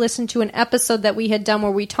I re-listened to an episode that we had done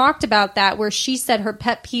where we talked about that, where she said her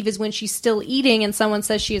pet peeve is when she's still eating and someone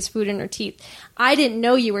says she has food in her teeth. I didn't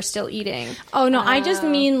know you were still eating. Oh, no, I just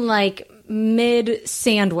mean like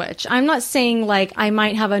mid-sandwich. I'm not saying like I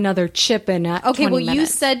might have another chip in it. Okay, 20 well, you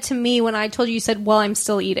minutes. said to me when I told you, you said, "Well, I'm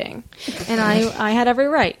still eating." And I had every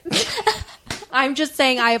right. I'm just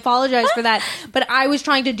saying I apologize for that, but I was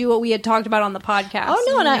trying to do what we had talked about on the podcast. Oh,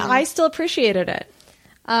 no, and I still appreciated it.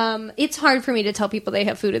 It's hard for me to tell people they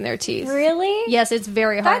have food in their teeth. Really? Yes, it's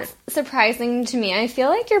very hard. That's surprising to me. I feel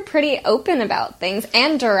like you're pretty open about things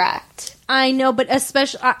and direct. I know, but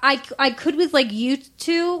especially I could with like you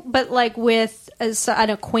two, but like with an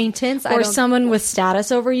acquaintance Or someone with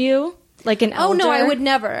status over you, like an Oh elder. no, I would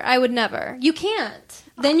never. You can't.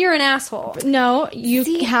 Then you're an asshole. No, you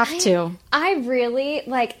See, have to. I really,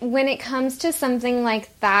 like, when it comes to something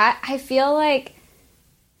like that, I feel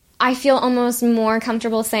almost more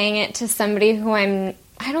comfortable saying it to somebody who I'm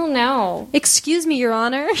I don't know. Excuse me, Your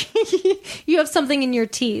Honor. You have something in your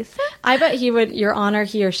teeth. I bet Your Honor,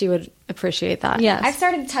 he or she would appreciate that. Yes. I've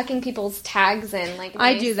started tucking people's tags in. Like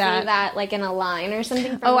I when do see that. like in a line or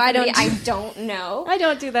something. From Oh, I somebody don't. I don't know. I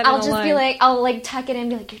don't do that. I'll in a just line. be like, I'll like tuck it in and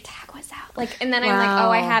be like, your tag was out. Like, and then I'm like, Wow.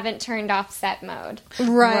 oh, I haven't turned off set mode.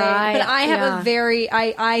 Right. But I have yeah. a very,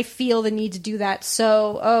 I feel the need to do that.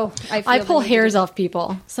 So, I pull hairs off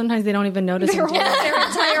people. Sometimes they don't even notice. Their until-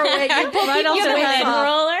 entire wig. You pull Right off people's their wigs head. off.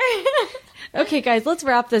 Roller. Okay, guys, let's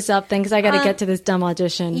wrap this up then, because I got to get to this dumb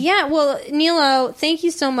audition. Yeah, well, Neelo, thank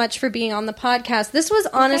you so much for being on the podcast. This was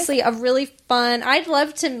honestly a really fun. I'd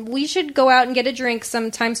love to. We should go out and get a drink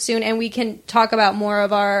sometime soon, and we can talk about more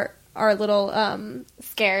of our little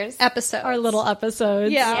Scares. episodes. Our little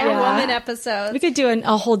episodes. yeah, our woman episodes. We could do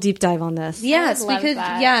a whole deep dive on this. Yes, I we would could. love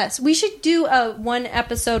that. Yes, we should do one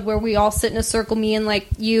episode where we all sit in a circle, me and like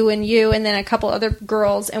you, and then a couple other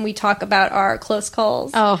girls, and we talk about our close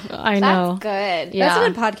calls. Oh, I know. That's good. Yeah. That's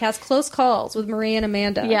a good podcast. Close Calls with Marie and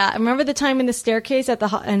Amanda. Yeah, remember the time in the staircase at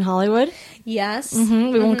in Hollywood? Yes.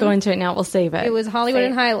 We won't go into it now. We'll save it. It was Hollywood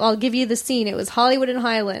and Highland. I'll give you the scene. It was Hollywood and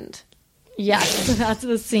Highland. Yes, that's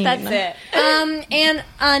the scene. That's it. And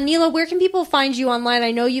Neelo, where can people find you online? I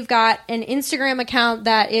know you've got an Instagram account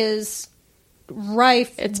that is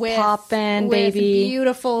rife It's with, poppin', with baby.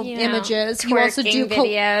 beautiful You know, images. You also do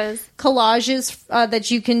twerking videos. collages that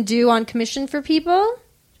you can do on commission for people.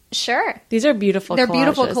 Sure. These are beautiful. They're collages.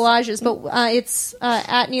 beautiful collages, but it's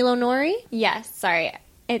at Neelo Noory. Yes. Sorry.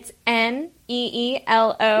 It's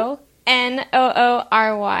NeeloNoory.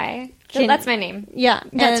 That's my name. Yeah,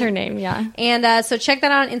 That's and- her name. Yeah. And so check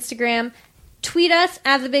that out on Instagram. Tweet us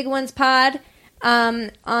at The Big Ones Pod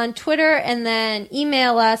on Twitter, and then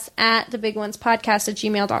email us at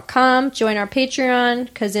thebigOnesPodcast@gmail.com. Join our Patreon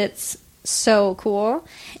because it's so cool.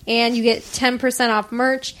 And you get 10% off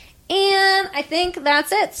merch. And I think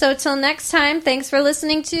that's it. So till next time, thanks for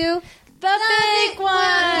listening to The Big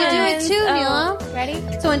Ones. You do it too, Neelo. Ready?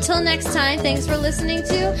 So until next time, thanks for listening to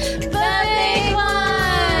The Big Ones.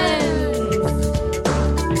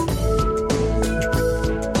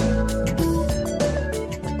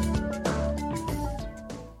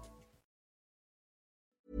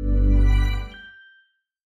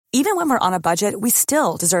 Even when we're on a budget, we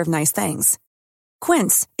still deserve nice things.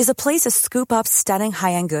 Quince is a place to scoop up stunning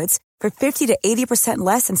high-end goods for 50 to 80%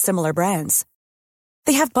 less than similar brands.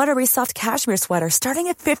 They have buttery soft cashmere sweaters starting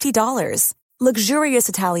at $50, luxurious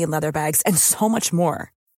Italian leather bags, and so much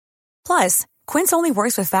more. Plus, Quince only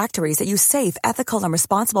works with factories that use safe, ethical, and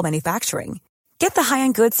responsible manufacturing. Get the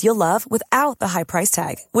high-end goods you'll love without the high price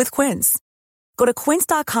tag with Quince. Go to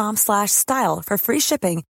quince.com/style for free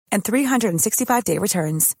shipping and 365-day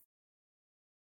returns.